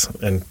Gen X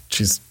and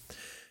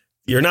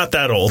you're not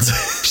that old.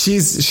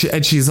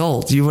 She's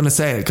old. You want to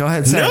say it? Go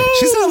ahead, say it.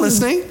 She's not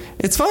listening.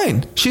 It's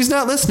fine. She's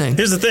not listening.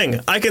 Here's the thing.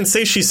 I can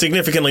say she's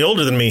significantly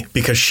older than me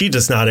because she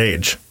does not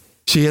age.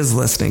 She is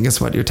listening, is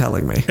what you're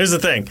telling me. Here's the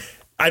thing.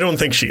 I don't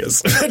think she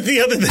is.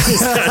 The other thing is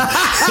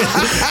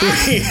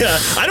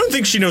that I don't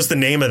think she knows the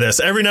name of this.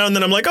 Every now and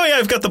then I'm like, oh, yeah,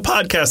 I've got the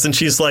podcast. And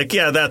she's like,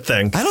 yeah, that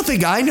thing. I don't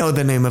think I know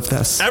the name of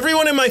this.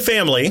 Everyone in my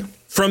family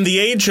from the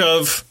age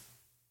of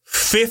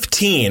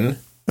 15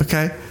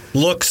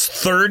 looks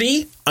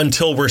 30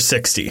 until we're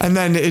 60. And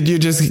then you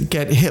just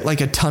get hit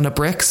like a ton of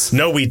bricks?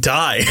 No, we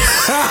die.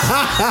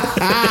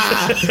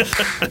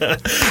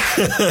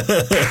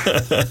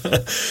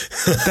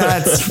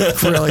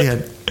 That's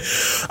brilliant.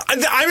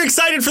 I'm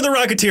excited for The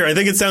Rocketeer. I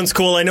think it sounds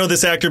cool. I know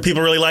this actor.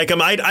 People really like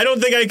him. I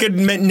don't think I could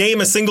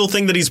name a single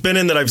thing that he's been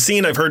in that I've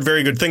seen. I've heard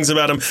very good things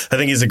about him. I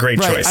think he's a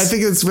great choice. I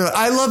think it's really,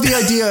 I love the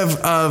idea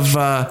of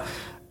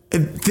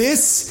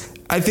this.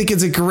 I think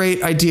it's a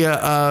great idea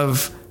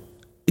of,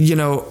 you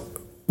know,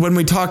 when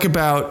we talk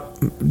about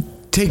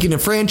taking a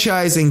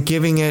franchise and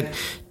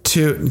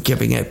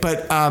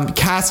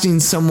casting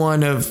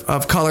someone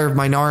of color, of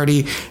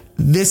minority,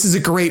 this is a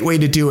great way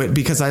to do it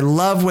because I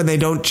love when they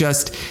don't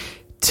just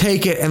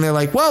take it and they're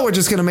like, well, we're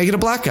just going to make it a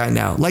black guy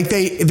now. Like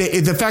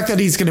the fact that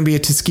he's going to be a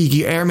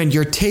Tuskegee Airman,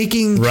 you're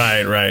taking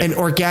an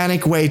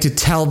organic way to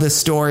tell this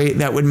story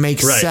that would make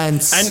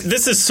sense. And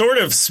this is sort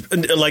of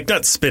like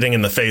not spitting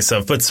in the face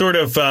of, but sort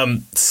of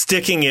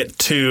sticking it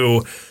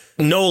to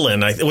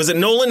Nolan. Was it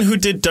Nolan who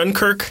did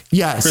Dunkirk?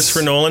 Yes.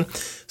 Christopher Nolan.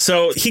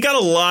 So he got a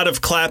lot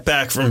of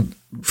clapback from,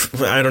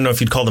 I don't know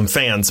if you'd call them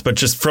fans, but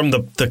just from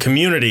the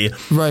community.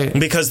 Right.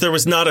 Because there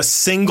was not a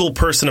single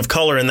person of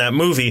color in that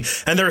movie.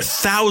 And there are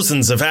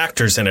thousands of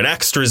actors in it,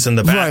 extras in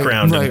the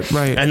background.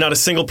 And not a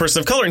single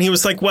person of color. And he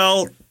was like,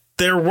 well,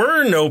 there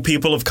were no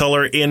people of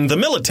color in the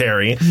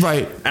military.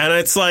 Right. And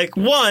it's like,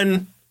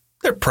 one,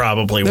 there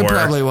probably were. There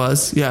probably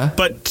was, yeah.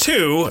 But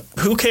two,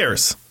 who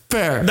cares?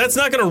 Fair. That's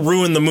not going to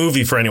ruin the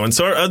movie for anyone.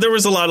 So there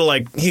was a lot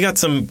of he got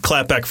some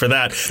clapback for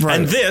that. Right.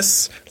 And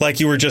this, like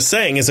you were just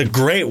saying, is a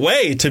great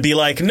way to be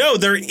like, no,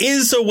 there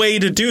is a way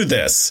to do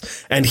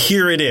this. And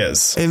here it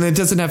is. And it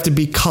doesn't have to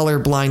be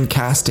colorblind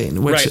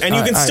casting. Which, right. And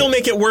you can still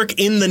make it work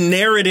in the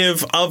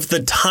narrative of the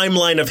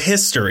timeline of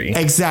history.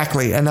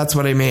 Exactly. And that's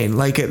what I mean.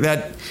 Like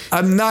that.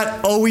 I'm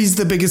not always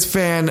the biggest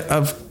fan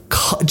of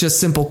just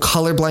simple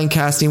colorblind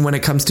casting when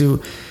it comes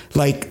to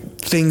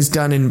things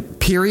done in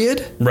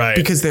period, right?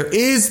 Because there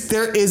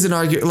is an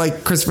argument.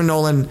 Like Christopher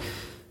Nolan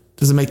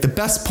doesn't make the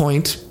best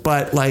point,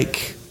 but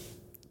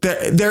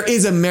there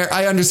is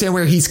I understand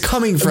where he's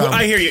coming from. Well,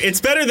 I hear you.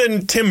 It's better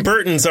than Tim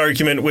Burton's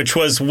argument, which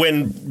was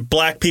when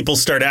black people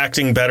start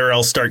acting better,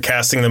 I'll start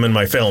casting them in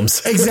my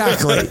films.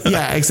 Exactly.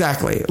 Yeah,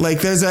 exactly.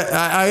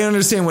 I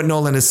understand what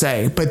Nolan is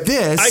saying, but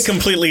this... I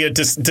completely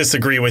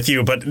disagree with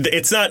you, but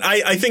it's not...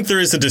 I think there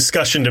is a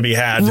discussion to be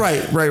had.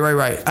 Right.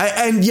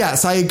 And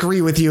yes, I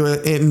agree with you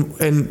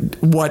in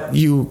what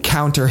you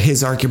counter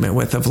his argument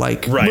with of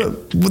well,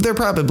 there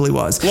probably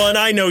was. Well, and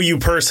I know you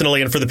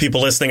personally, and for the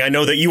people listening, I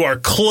know that you are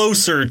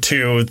closer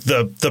closer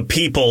to the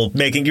people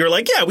making. You're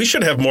like, yeah, we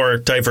should have more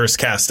diverse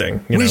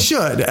casting. We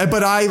should,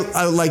 but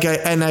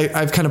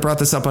I've kind of brought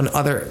this up on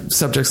other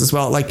subjects as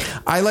well. Like,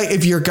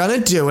 if you're gonna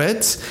do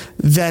it,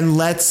 then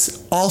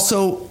let's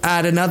also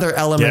add another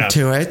element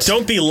to it.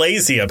 Don't be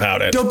lazy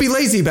about it.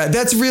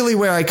 That's really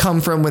where I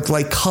come from with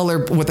like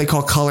what they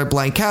call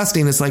colorblind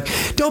casting. It's like,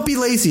 don't be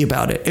lazy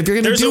about it. If you're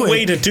gonna There's a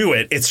way to do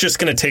it. It's just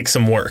gonna take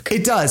some work.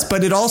 It does,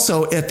 but it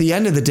also, at the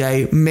end of the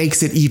day,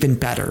 makes it even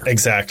better.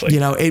 Exactly.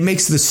 It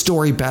makes the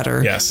story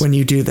better when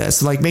you do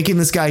this. Like, making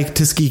this guy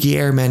Tuskegee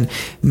Airman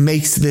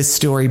makes this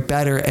story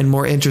better and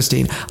more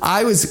interesting.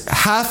 I was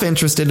half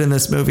interested in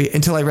this movie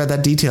until I read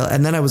that detail,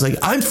 and then I was like,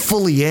 I'm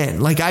fully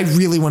in. Like, I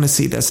really want to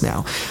see this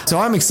now. So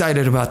I'm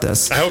excited about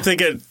this. I hope they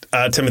get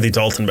Timothy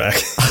Dalton back.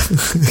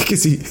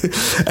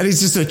 And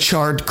he's just a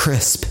charred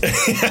crisp.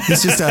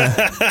 He's just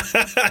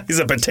he's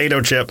a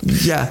potato chip.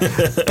 Yeah,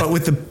 but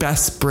with the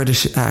best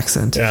British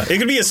accent. Yeah, it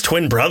could be his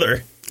twin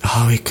brother.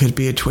 Oh, it could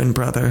be a twin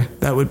brother.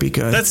 That would be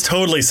good. That's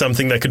totally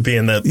something that could be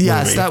in the movie.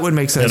 Yes, that would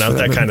make sense.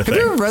 That kind of thing.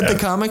 Have you ever read the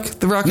comic,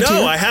 The Rocketeer?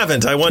 No, I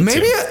haven't. I want to.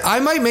 Maybe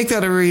I might make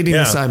that a reading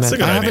assignment.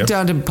 I have idea. it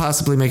down to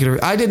possibly make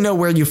it I didn't know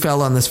where you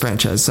fell on this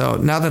franchise. So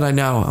now that I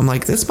know, I'm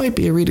like, this might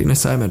be a reading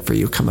assignment for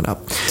you coming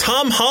up.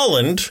 Tom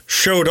Holland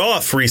showed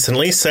off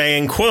recently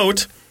saying,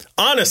 quote,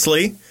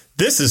 honestly,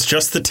 this is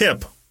just the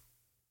tip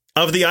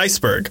of the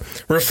iceberg,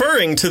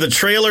 referring to the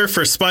trailer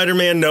for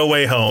Spider-Man No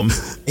Way Home.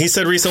 He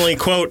said recently,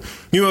 quote,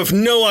 you have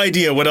no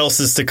idea what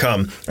else is to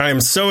come. I am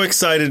so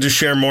excited to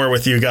share more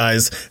with you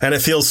guys, and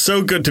it feels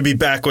so good to be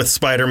back with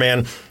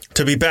Spider-Man,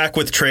 to be back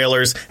with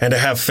trailers, and to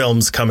have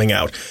films coming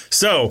out.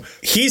 So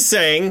he's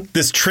saying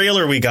this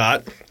trailer we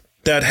got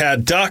that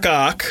had Doc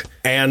Ock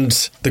and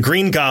the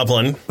Green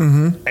Goblin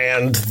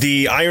and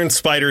the Iron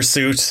Spider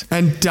suit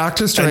and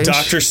Doctor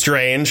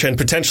Strange and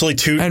potentially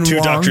two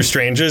Doctor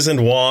Stranges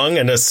and Wong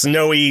and a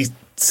snowy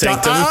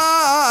Sanctum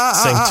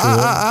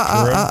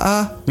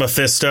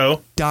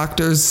Mephisto,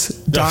 Doctor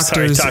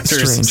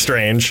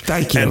Strange.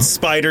 Thank you. And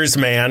Spider's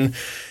Man.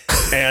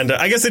 And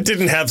I guess it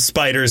didn't have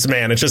Spider's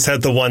Man. It just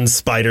had the one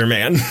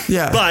Spider-Man.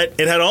 Yeah. But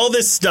it had all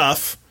this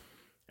stuff.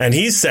 And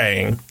he's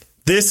saying,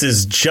 this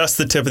is just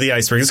the tip of the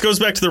iceberg. This goes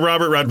back to the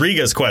Robert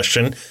Rodriguez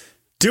question.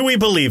 Do we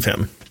believe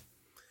him?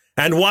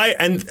 And why?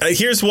 And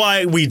here's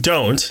why we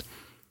don't.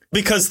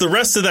 Because the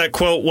rest of that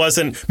quote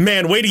wasn't,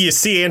 man, wait till you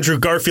see Andrew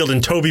Garfield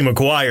and Tobey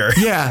Maguire.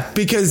 Yeah,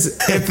 because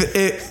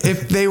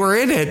if they were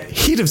in it,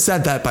 he'd have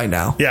said that by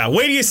now. Yeah,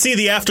 wait till you see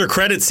the after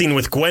credit scene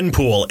with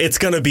Gwenpool. It's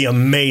going to be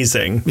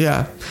amazing.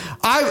 Yeah.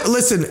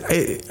 Listen,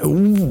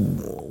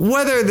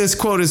 whether this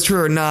quote is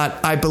true or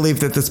not, I believe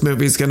that this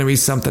movie is going to be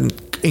something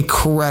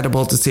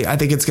incredible to see. I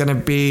think it's going to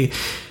be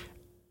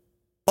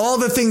all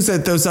the things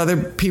that those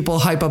other people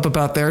hype up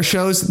about their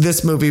shows,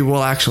 this movie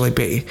will actually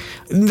be.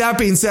 That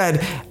being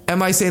said,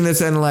 am I saying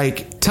this and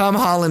like Tom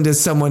Holland is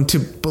someone to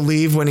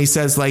believe when he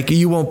says like,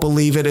 you won't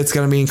believe it, it's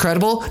going to be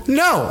incredible?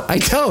 No, I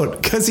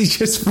don't, because he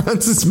just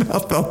runs his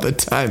mouth all the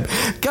time.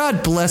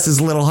 God bless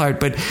his little heart,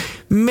 but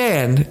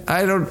man,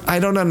 I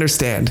don't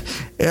understand.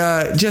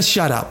 Just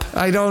shut up.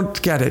 I don't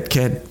get it,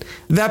 kid.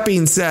 That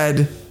being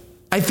said,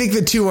 I think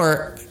the two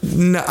are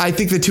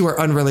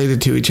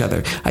unrelated to each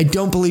other. I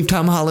don't believe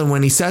Tom Holland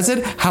when he says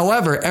it.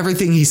 However,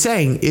 everything he's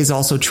saying is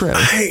also true.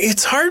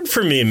 It's hard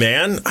for me,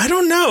 man. I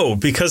don't know,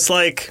 because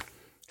like,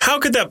 how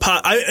could that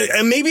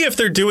maybe if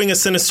they're doing a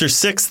Sinister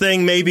Six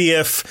thing, maybe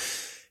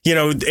if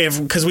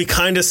because we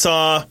kind of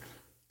saw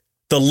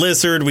the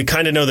Lizard, we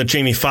kind of know that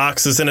Jamie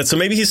Foxx is in it. So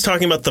maybe he's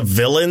talking about the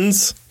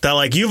villains that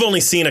like, you've only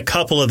seen a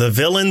couple of the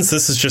villains.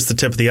 This is just the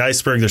tip of the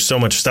iceberg. There's so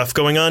much stuff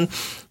going on.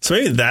 So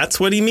maybe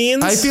that's what he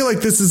means. I feel like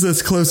this is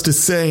as close to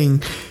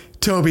saying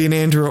Toby and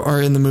Andrew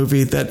are in the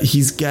movie that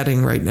he's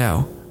getting right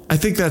now. I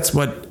think that's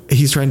what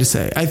he's trying to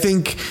say. I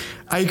think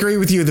I agree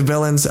with you. The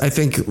villains, I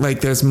think like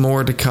there's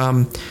more to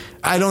come.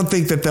 I don't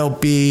think that they'll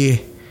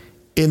be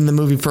in the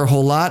movie for a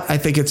whole lot. I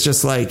think it's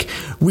just like,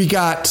 we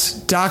got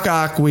Doc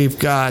Ock, we've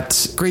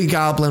got Green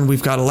Goblin,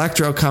 we've got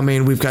Electro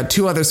coming, we've got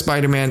two other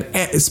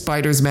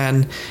Spider's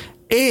Men,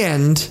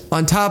 and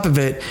on top of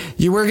it,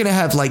 we're going to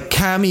have like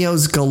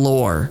cameos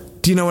galore.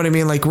 Do you know what I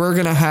mean? Like, we're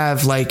going to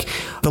have like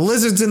the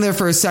Lizard's in there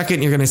for a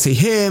second. You're going to see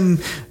him,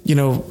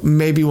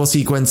 maybe we'll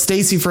see Gwen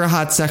Stacy for a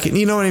hot second.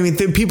 You know what I mean?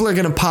 People are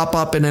going to pop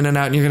up in and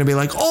out, and you're going to be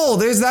like, oh,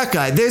 there's that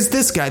guy. There's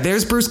this guy.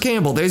 There's Bruce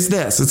Campbell. There's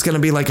this. It's going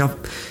to be like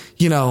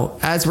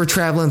as we're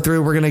traveling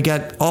through, we're going to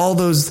get all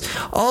those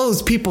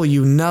people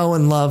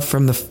and love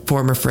from the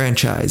former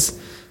franchise.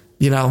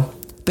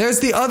 There's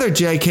the other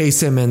J.K.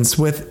 Simmons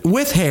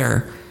with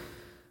hair.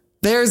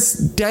 There's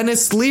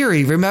Dennis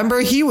Leary.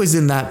 Remember, he was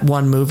in that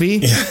one movie.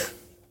 Yeah.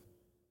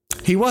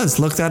 He was.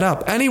 Look that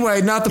up.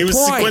 Anyway, not the point. He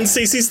was Gwen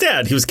Stacy's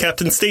dad. He was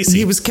Captain Stacy.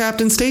 He was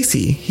Captain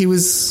Stacy. He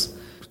was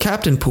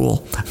Captain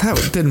Pool.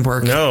 That didn't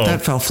work. No.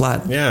 That fell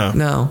flat. Yeah.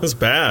 No. It was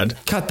bad.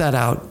 Cut that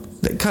out.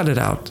 Cut it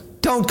out.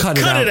 Don't cut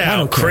it out. Cut it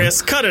out,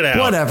 Chris. Cut it out.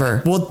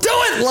 Whatever. We'll do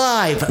it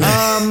live.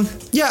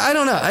 Yeah, I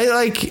don't know.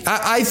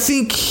 I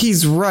think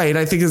he's right.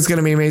 I think it's going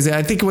to be amazing.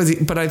 I think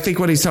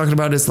what he's talking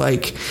about is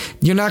like,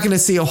 you're not going to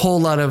see a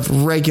whole lot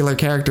of regular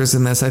characters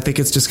in this. I think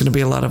it's just going to be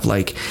a lot of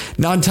like,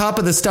 on top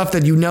of the stuff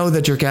that you know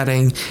that you're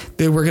getting,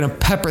 we're going to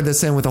pepper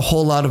this in with a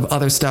whole lot of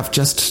other stuff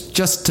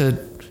just to,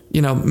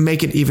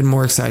 make it even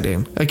more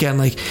exciting. Again,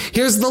 like,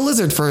 here's the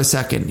lizard for a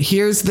second.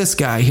 Here's this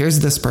guy.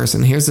 Here's this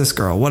person. Here's this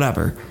girl.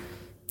 Whatever.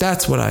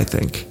 That's what I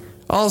think.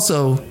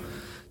 Also,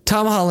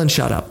 Tom Holland,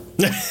 shut up.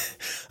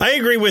 I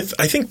agree with,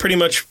 I think, pretty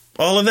much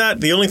all of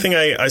that. The only thing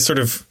I sort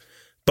of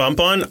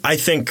bump on, I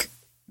think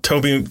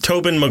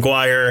Tobin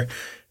Maguire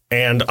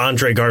and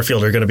Andre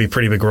Garfield are going to be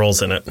pretty big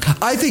roles in it.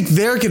 I think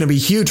they're going to be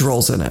huge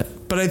roles in it.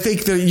 But I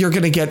think that you're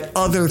going to get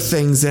other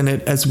things in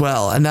it as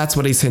well. And that's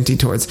what he's hinting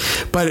towards.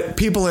 But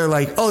people are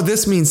like, oh,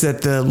 this means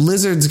that the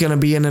lizard's going to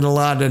be in it a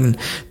lot and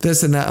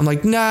this and that. I'm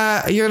like,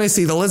 nah, you're going to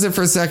see the lizard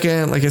for a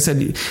second. Like I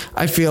said,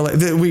 I feel like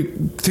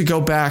to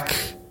go back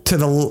to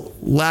the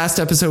last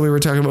episode we were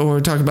talking about, when we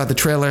were talking about the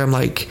trailer, I'm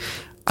like,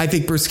 I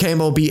think Bruce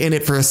Campbell will be in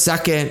it for a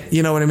second.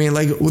 You know what I mean?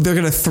 Like, they're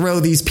going to throw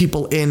these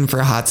people in for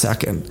a hot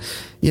second.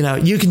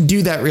 You can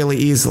do that really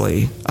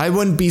easily. I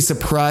wouldn't be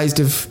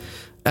surprised if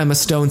Emma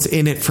Stone's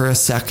in it for a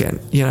second,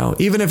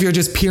 even if you're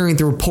just peering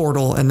through a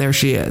portal and there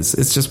she is.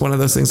 It's just one of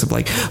those things of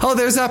like, oh,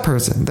 there's that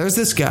person. There's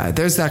this guy.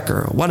 There's that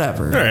girl.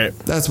 Whatever. All right.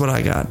 That's what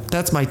I got.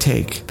 That's my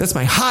take. That's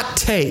my hot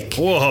take.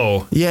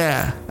 Whoa.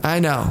 Yeah, I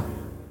know.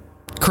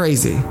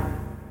 Crazy.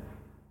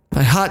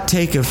 My hot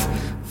take of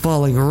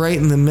falling right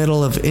in the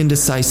middle of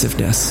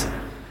indecisiveness.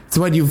 It's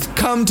what you've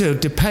come to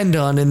depend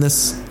on in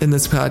this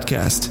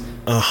podcast.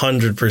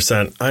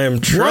 100%. I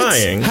am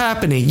trying. What's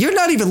happening? You're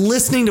not even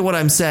listening to what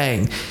I'm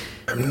saying.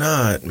 I'm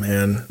not,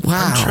 man.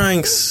 Wow. I'm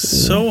trying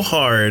so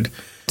hard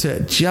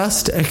to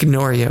just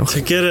ignore you.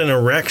 To get an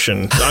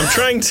erection. I'm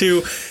trying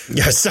to...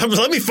 Yes,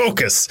 let me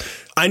focus.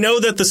 I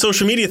know that the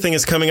social media thing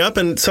is coming up,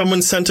 and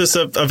someone sent us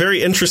a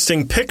very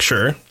interesting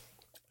picture,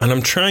 and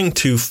I'm trying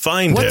to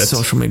find it. What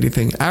social media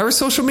thing? Our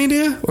social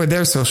media or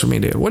their social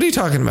media? What are you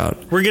talking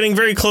about? We're getting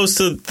very close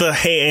to the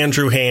Hey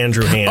Andrew, Hey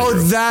Andrew, Hey Andrew.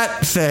 Oh,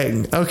 that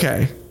thing.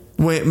 Okay.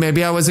 Wait,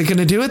 maybe I wasn't going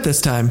to do it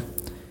this time.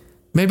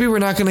 Maybe we're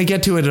not going to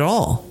get to it at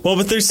all. Well,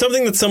 but there's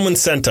something that someone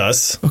sent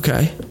us.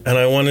 Okay. And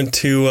I wanted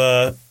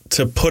to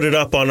put it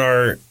up on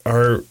our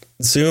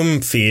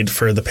Zoom feed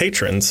for the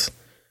patrons.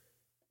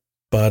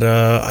 But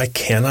I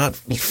cannot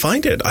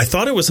find it. I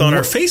thought it was on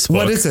our Facebook.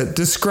 What is it?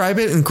 Describe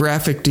it in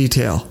graphic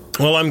detail.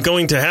 Well, I'm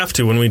going to have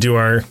to when we do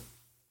our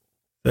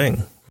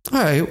thing.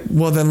 All right.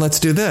 Well, then let's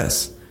do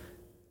this.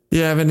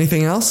 You have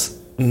anything else?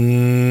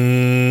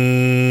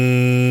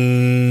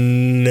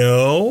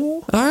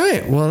 No. All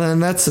right. Well, then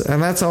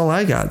that's all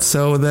I got.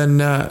 So then,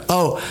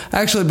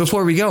 actually,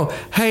 before we go,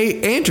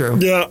 hey, Andrew.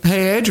 Yeah.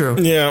 Hey, Andrew.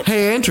 Yeah.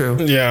 Hey, Andrew.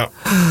 Yeah.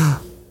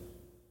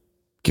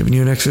 Giving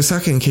you an extra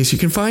second in case you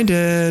can find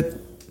it.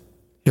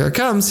 Here it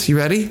comes. You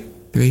ready?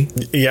 3.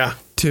 Yeah.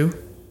 2.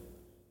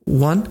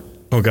 1.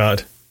 Oh,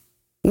 God.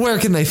 Where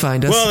can they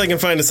find us? Well, they can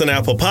find us on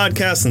Apple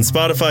Podcasts and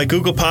Spotify,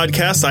 Google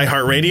Podcasts,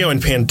 iHeartRadio,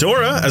 and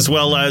Pandora, as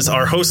well as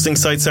our hosting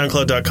site,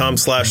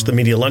 soundcloud.com/The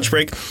Media Lunch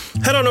Break.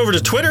 Head on over to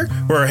Twitter,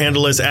 where our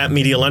handle is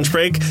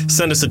 @MediaLunchBreak.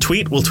 Send us a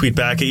tweet. We'll tweet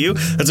back at you.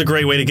 That's a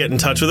great way to get in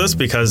touch with us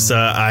because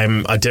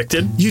I'm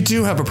addicted. You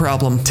do have a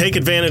problem. Take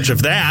advantage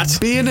of that.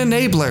 Be an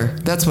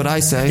enabler. That's what I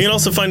say. You can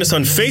also find us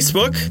on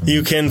Facebook.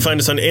 You can find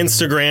us on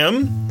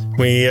Instagram.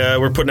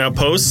 We're putting out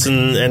posts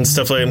and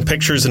stuff like and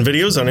pictures and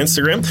videos on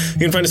Instagram. You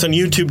can find us on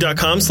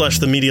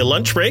youtube.com/The Media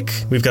Lunch Break.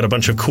 We've got a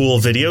bunch of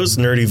cool videos,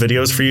 nerdy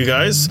videos for you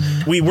guys.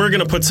 We were going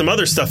to put some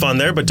other stuff on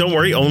there, but don't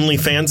worry,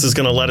 OnlyFans is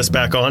going to let us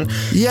back on.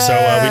 Yeah. So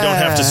we don't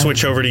have to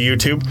switch over to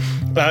YouTube.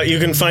 You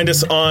can find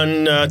us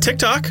on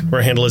TikTok, where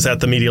our handle is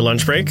 @The Media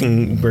Lunch Break,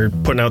 and we're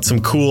putting out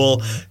some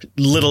cool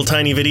little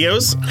tiny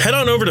videos. Head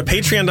on over to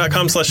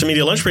patreon.com/The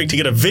Media Lunch Break to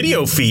get a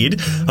video feed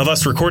of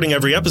us recording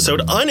every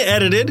episode,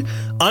 unedited,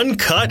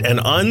 uncut, and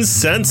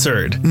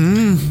uncensored.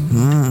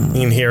 Mm-hmm.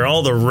 You can hear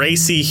all the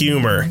racy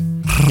humor.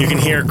 You can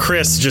hear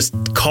Chris just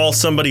call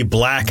somebody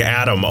Black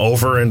Adam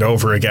over and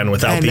over again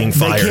without being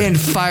fired. They can't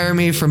fire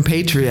me from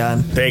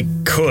Patreon. They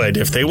could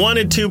if they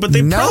wanted to, but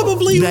they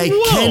probably won't. They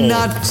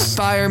cannot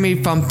fire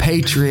me from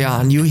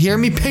Patreon. You hear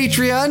me,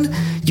 Patreon?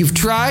 You've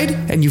tried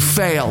and you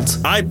failed.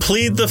 I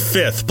plead the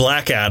fifth,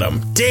 Black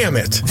Adam. Damn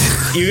it.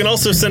 You can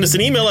also send us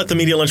an email at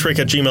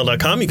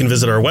themedialunchbreak@gmail.com. You can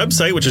visit our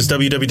website, which is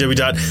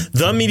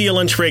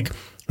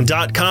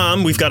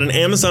www.themedialunchbreak.com. We've got an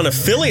Amazon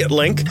affiliate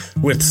link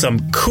with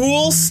some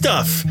cool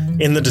stuff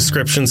in the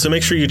description, so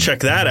make sure you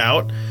check that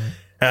out.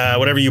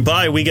 Whatever you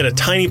buy, we get a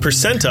tiny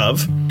percent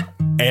of,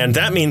 and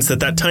that means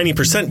that tiny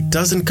percent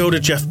doesn't go to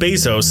Jeff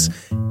Bezos.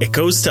 It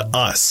goes to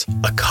us,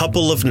 a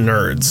couple of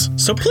nerds.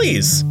 So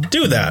please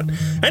do that.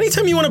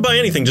 Anytime you want to buy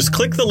anything, just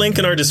click the link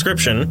in our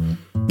description.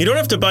 You don't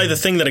have to buy the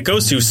thing that it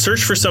goes to.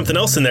 Search for something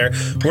else in there.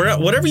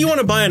 Whatever you want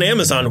to buy on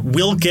Amazon,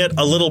 we'll get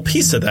a little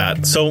piece of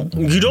that. So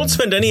you don't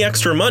spend any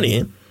extra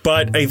money,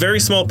 but a very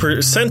small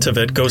percent of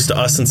it goes to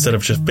us instead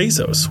of Jeff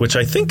Bezos, which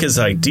I think is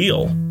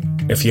ideal.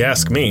 if you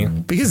ask me.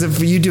 Because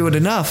if you do it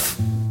enough,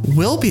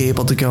 we'll be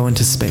able to go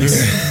into space.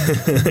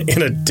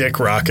 In a dick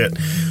rocket.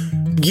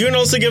 You can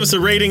also give us a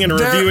rating and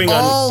reviewing. They're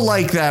all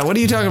like that. What are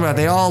you talking about?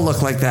 They all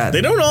look like that.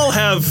 They don't all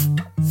have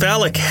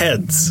phallic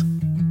heads.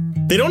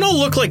 They don't all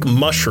look like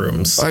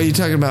mushrooms. Are you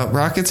talking about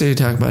rockets or are you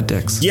talking about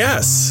dicks?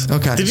 Yes.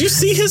 Okay. Did you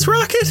see his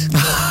rocket?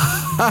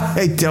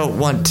 I don't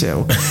want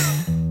to.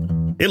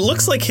 It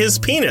looks like his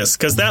penis,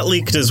 because that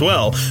leaked as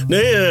well.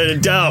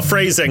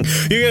 Phrasing.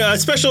 A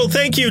special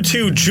thank you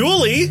to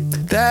Julie.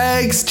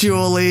 Thanks,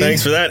 Julie.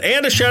 Thanks for that.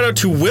 And a shout out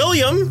to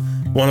William,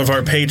 one of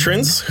our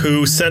patrons,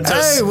 who sent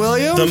us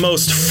the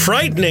most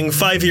frightening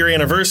 5-year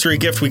anniversary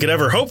gift we could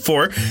ever hope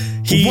for.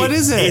 What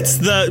is it?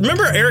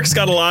 Remember Eric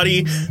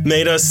Scottalotti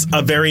made us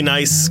a very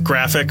nice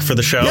graphic for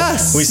the show?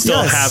 Yes. We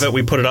still have it.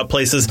 We put it up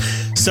places.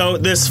 So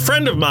this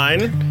friend of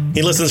mine,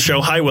 he listens to the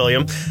show. Hi,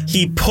 William.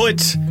 He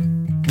put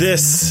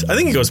this, I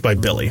think he goes by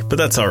Billy, but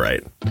that's all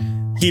right.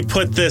 He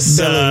put this...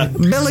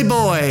 Billy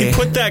boy. He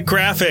put that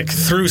graphic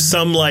through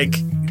some,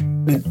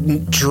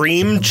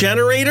 dream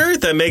generator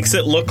that makes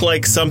it look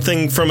like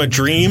something from a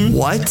dream.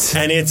 What?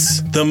 And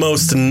it's the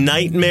most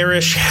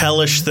nightmarish,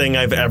 hellish thing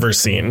I've ever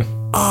seen.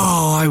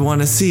 Oh, I want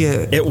to see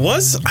it.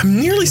 I'm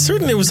nearly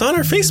certain it was on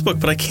our Facebook,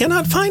 but I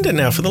cannot find it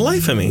now for the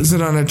life of me. Is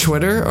it on our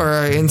Twitter or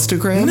our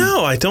Instagram?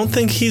 No, I don't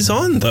think he's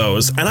on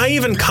those. And I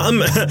even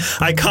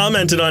I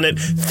commented on it,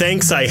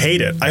 thanks, I hate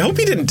it. I hope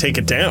he didn't take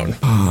it down.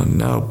 Oh,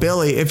 no.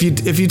 Billy, if you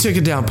took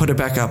it down, put it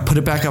back up. Put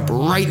it back up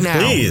right now.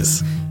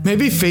 Please.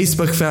 Maybe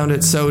Facebook found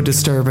it so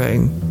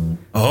disturbing.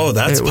 Oh,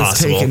 that's possible. It was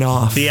taken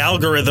off. The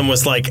algorithm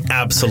was like,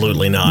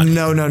 absolutely not.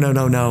 No.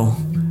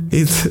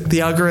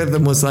 The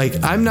algorithm was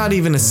like, I'm not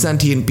even a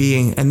sentient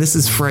being, and this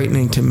is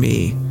frightening to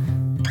me.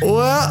 Well,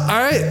 all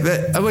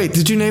right. Wait,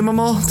 did you name them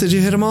all? Did you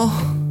hit them all?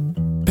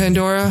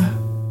 Pandora,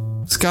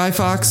 Sky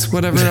Fox,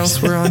 whatever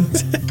else we're on.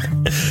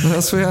 What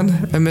else are we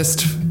on? I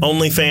missed.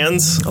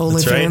 OnlyFans.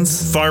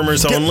 OnlyFans. Right.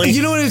 Farmers Only.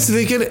 You know what I was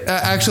thinking?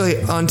 Actually,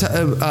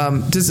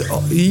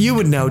 you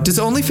would know. Does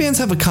OnlyFans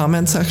have a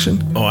comment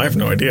section? Oh, I have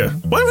no idea.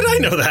 Why would I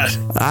know that?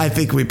 I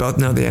think we both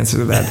know the answer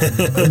to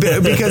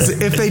that. Because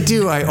if they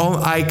do,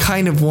 I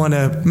kind of want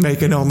to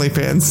make an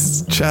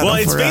OnlyFans channel. Well,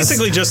 it's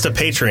basically just a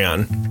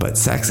Patreon, but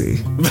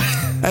sexy.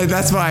 And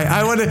that's why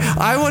I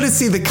want to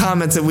see the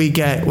comments that we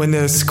get when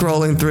they're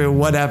scrolling through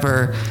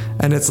whatever,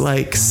 and it's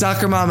like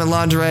soccer mom and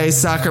lingerie,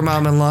 soccer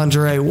mom and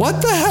lingerie.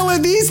 What the hell are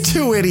these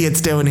two idiots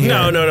doing here?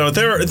 No.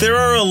 There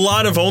are a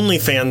lot of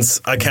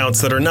OnlyFans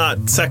accounts that are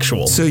not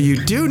sexual. So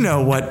you do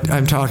know what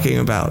I'm talking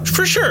about.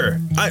 For sure.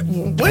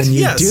 And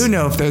you do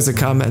know if there's a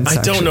comment section.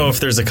 I don't know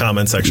if there's a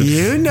comment section.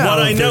 You know. What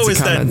I know is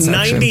that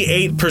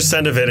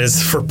 98% of it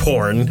is for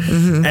porn,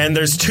 and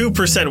there's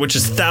 2%, which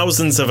is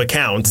thousands of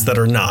accounts that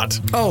are not.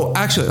 Oh,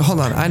 actually, hold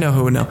on. I know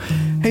who would know.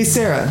 Hey,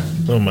 Sarah.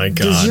 Oh, my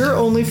God. Does your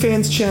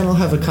OnlyFans channel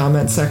have a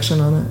comment section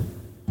on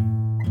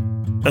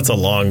it? That's a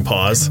long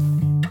pause.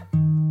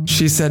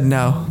 She said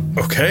no.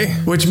 Okay.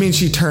 Which means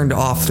she turned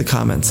off the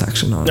comment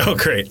section on it. Oh,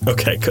 great.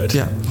 Okay, good.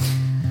 Yeah.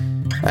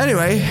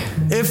 Anyway,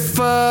 if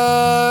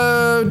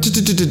what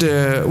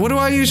do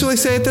I usually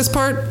say at this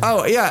part?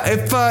 Oh, yeah.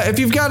 If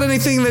you've got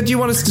anything that you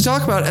want us to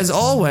talk about, as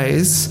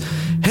always,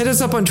 hit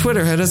us up on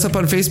Twitter, hit us up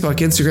on Facebook,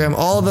 Instagram,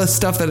 all the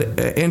stuff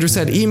that Andrew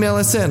said. Email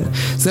us in.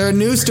 Is there a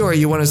news story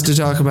you want us to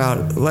talk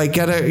about? Like,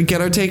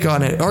 get our take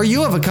on it. Or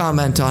you have a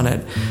comment on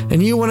it,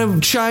 and you want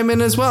to chime in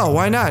as well.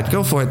 Why not?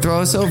 Go for it. Throw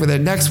us over there.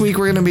 Next week,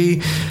 we're going to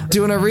be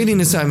doing our reading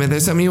assignment.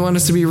 There's something you want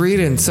us to be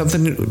reading,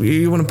 something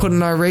you want to put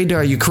on our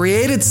radar. You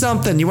created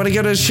something. You want to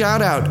get a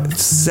shout out.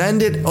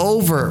 Send it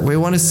over. We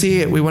want to see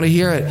it. We want to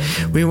hear it.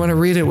 We want to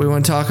read it. We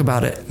want to talk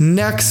about it.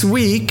 Next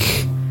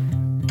week...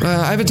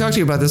 I haven't talked to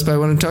you about this, but I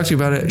want to talk to you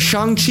about it.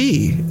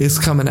 Shang-Chi is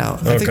coming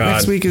out. I think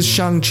next week is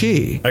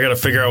Shang-Chi. I got to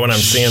figure out when I'm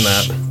seeing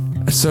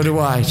that. So do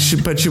I.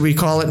 But should we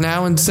call it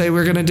now and say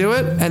we're going to do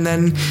it? And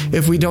then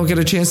if we don't get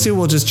a chance to,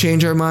 we'll just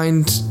change our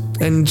mind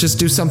and just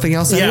do something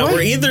else anyway? Yeah,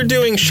 we're either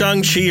doing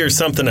Shang-Chi or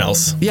something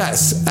else.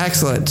 Yes,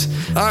 excellent.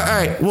 All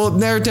right, we'll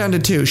narrow it down to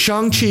two.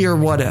 Shang-Chi or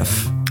What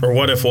If? Or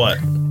What If What?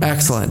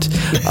 Excellent.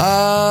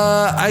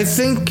 I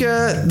think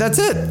that's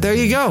it. There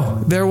you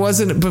go. There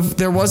wasn't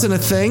a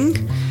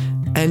thing.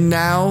 And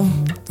now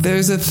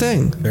there's a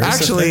thing.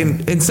 Actually,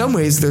 in some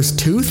ways, there's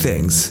two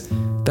things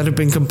that have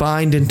been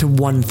combined into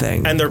one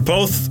thing. And they're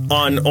both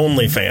on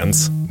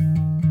OnlyFans.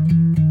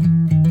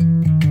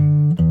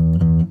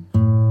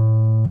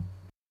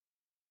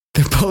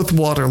 They're both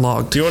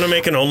waterlogged. Do you want to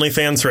make an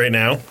OnlyFans right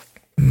now?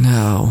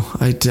 No,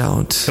 I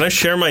don't. Can I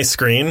share my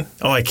screen?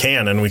 Oh, I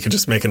can, and we could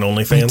just make an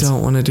OnlyFans. I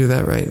don't want to do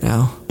that right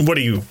now. What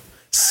are you,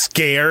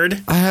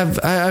 scared? I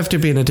have to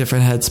be in a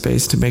different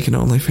headspace to make an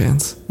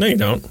OnlyFans. No, you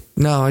don't.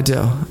 No, I do.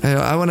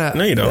 I want to.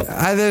 No, you don't.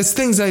 There's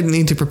things I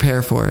need to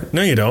prepare for it.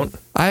 No, you don't.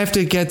 I have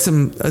to get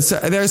some.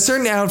 There are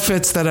certain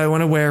outfits that I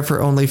want to wear for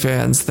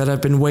OnlyFans that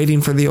I've been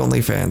waiting for the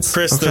OnlyFans.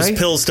 Chris, those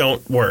pills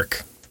don't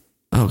work.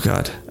 Oh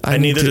God.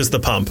 And neither does the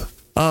pump.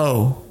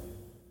 Oh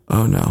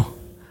no.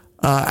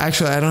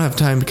 Actually, I don't have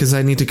time because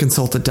I need to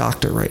consult a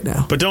doctor right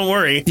now. But don't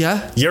worry.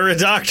 Yeah? You're a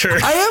doctor.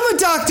 I am a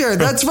doctor.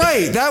 That's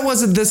right. That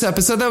wasn't this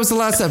episode. That was the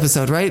last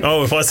episode, right?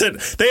 Oh, was it?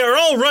 They are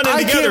all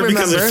running together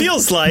because it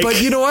feels like.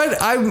 But you know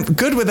what? I'm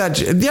good with that.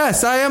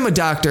 Yes, I am a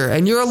doctor.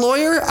 And you're a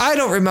lawyer? I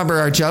don't remember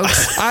our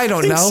jokes. I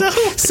don't know. So.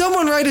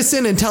 Someone write us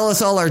in and tell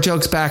us all our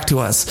jokes back to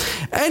us.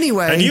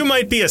 Anyway. And you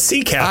might be a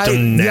sea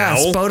captain now.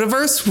 Yes,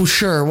 Boativerse? Well,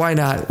 sure, why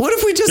not? What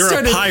if we just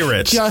started a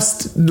pirate.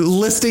 Just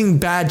listing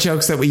bad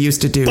jokes that we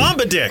used to do?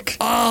 Bombadick.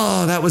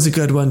 Oh, that was a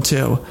good one,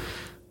 too.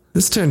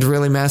 This turned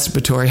really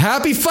masturbatory.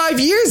 Happy 5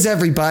 years,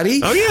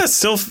 everybody. Oh, yeah,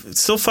 still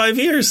 5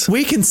 years.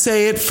 We can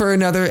say it for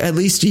another at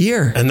least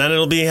year. And then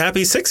it'll be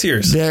happy 6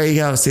 years. There you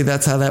go. See,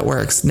 that's how that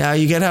works. Now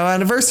you get how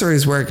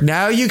anniversaries work.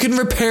 Now you can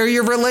repair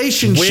your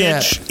relationship.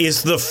 Which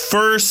is the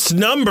first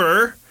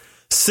number.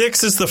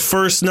 6 is the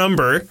first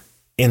number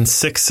in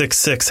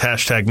 666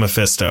 #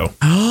 Mephisto.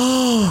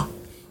 Oh,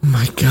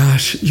 my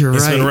gosh. You're right.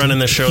 He's been running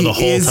the show the whole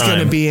time. He is going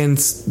to be in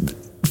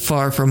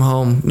Far From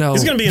Home. No,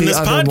 he's going to be in this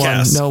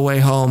podcast. No Way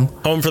Home.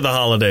 Home for the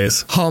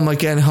holidays. Home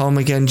again,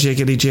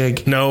 jiggity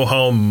jig. No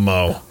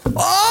homo.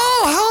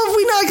 Oh, how have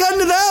we not gotten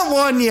to that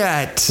one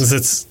yet? Is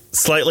it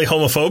slightly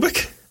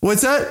homophobic?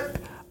 What's that?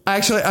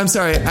 Actually, I'm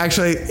sorry.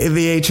 Actually,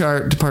 the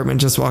HR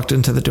department just walked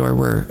into the door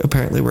where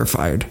apparently we're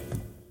fired.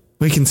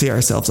 We can see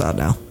ourselves out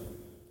now.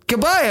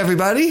 Goodbye,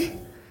 everybody.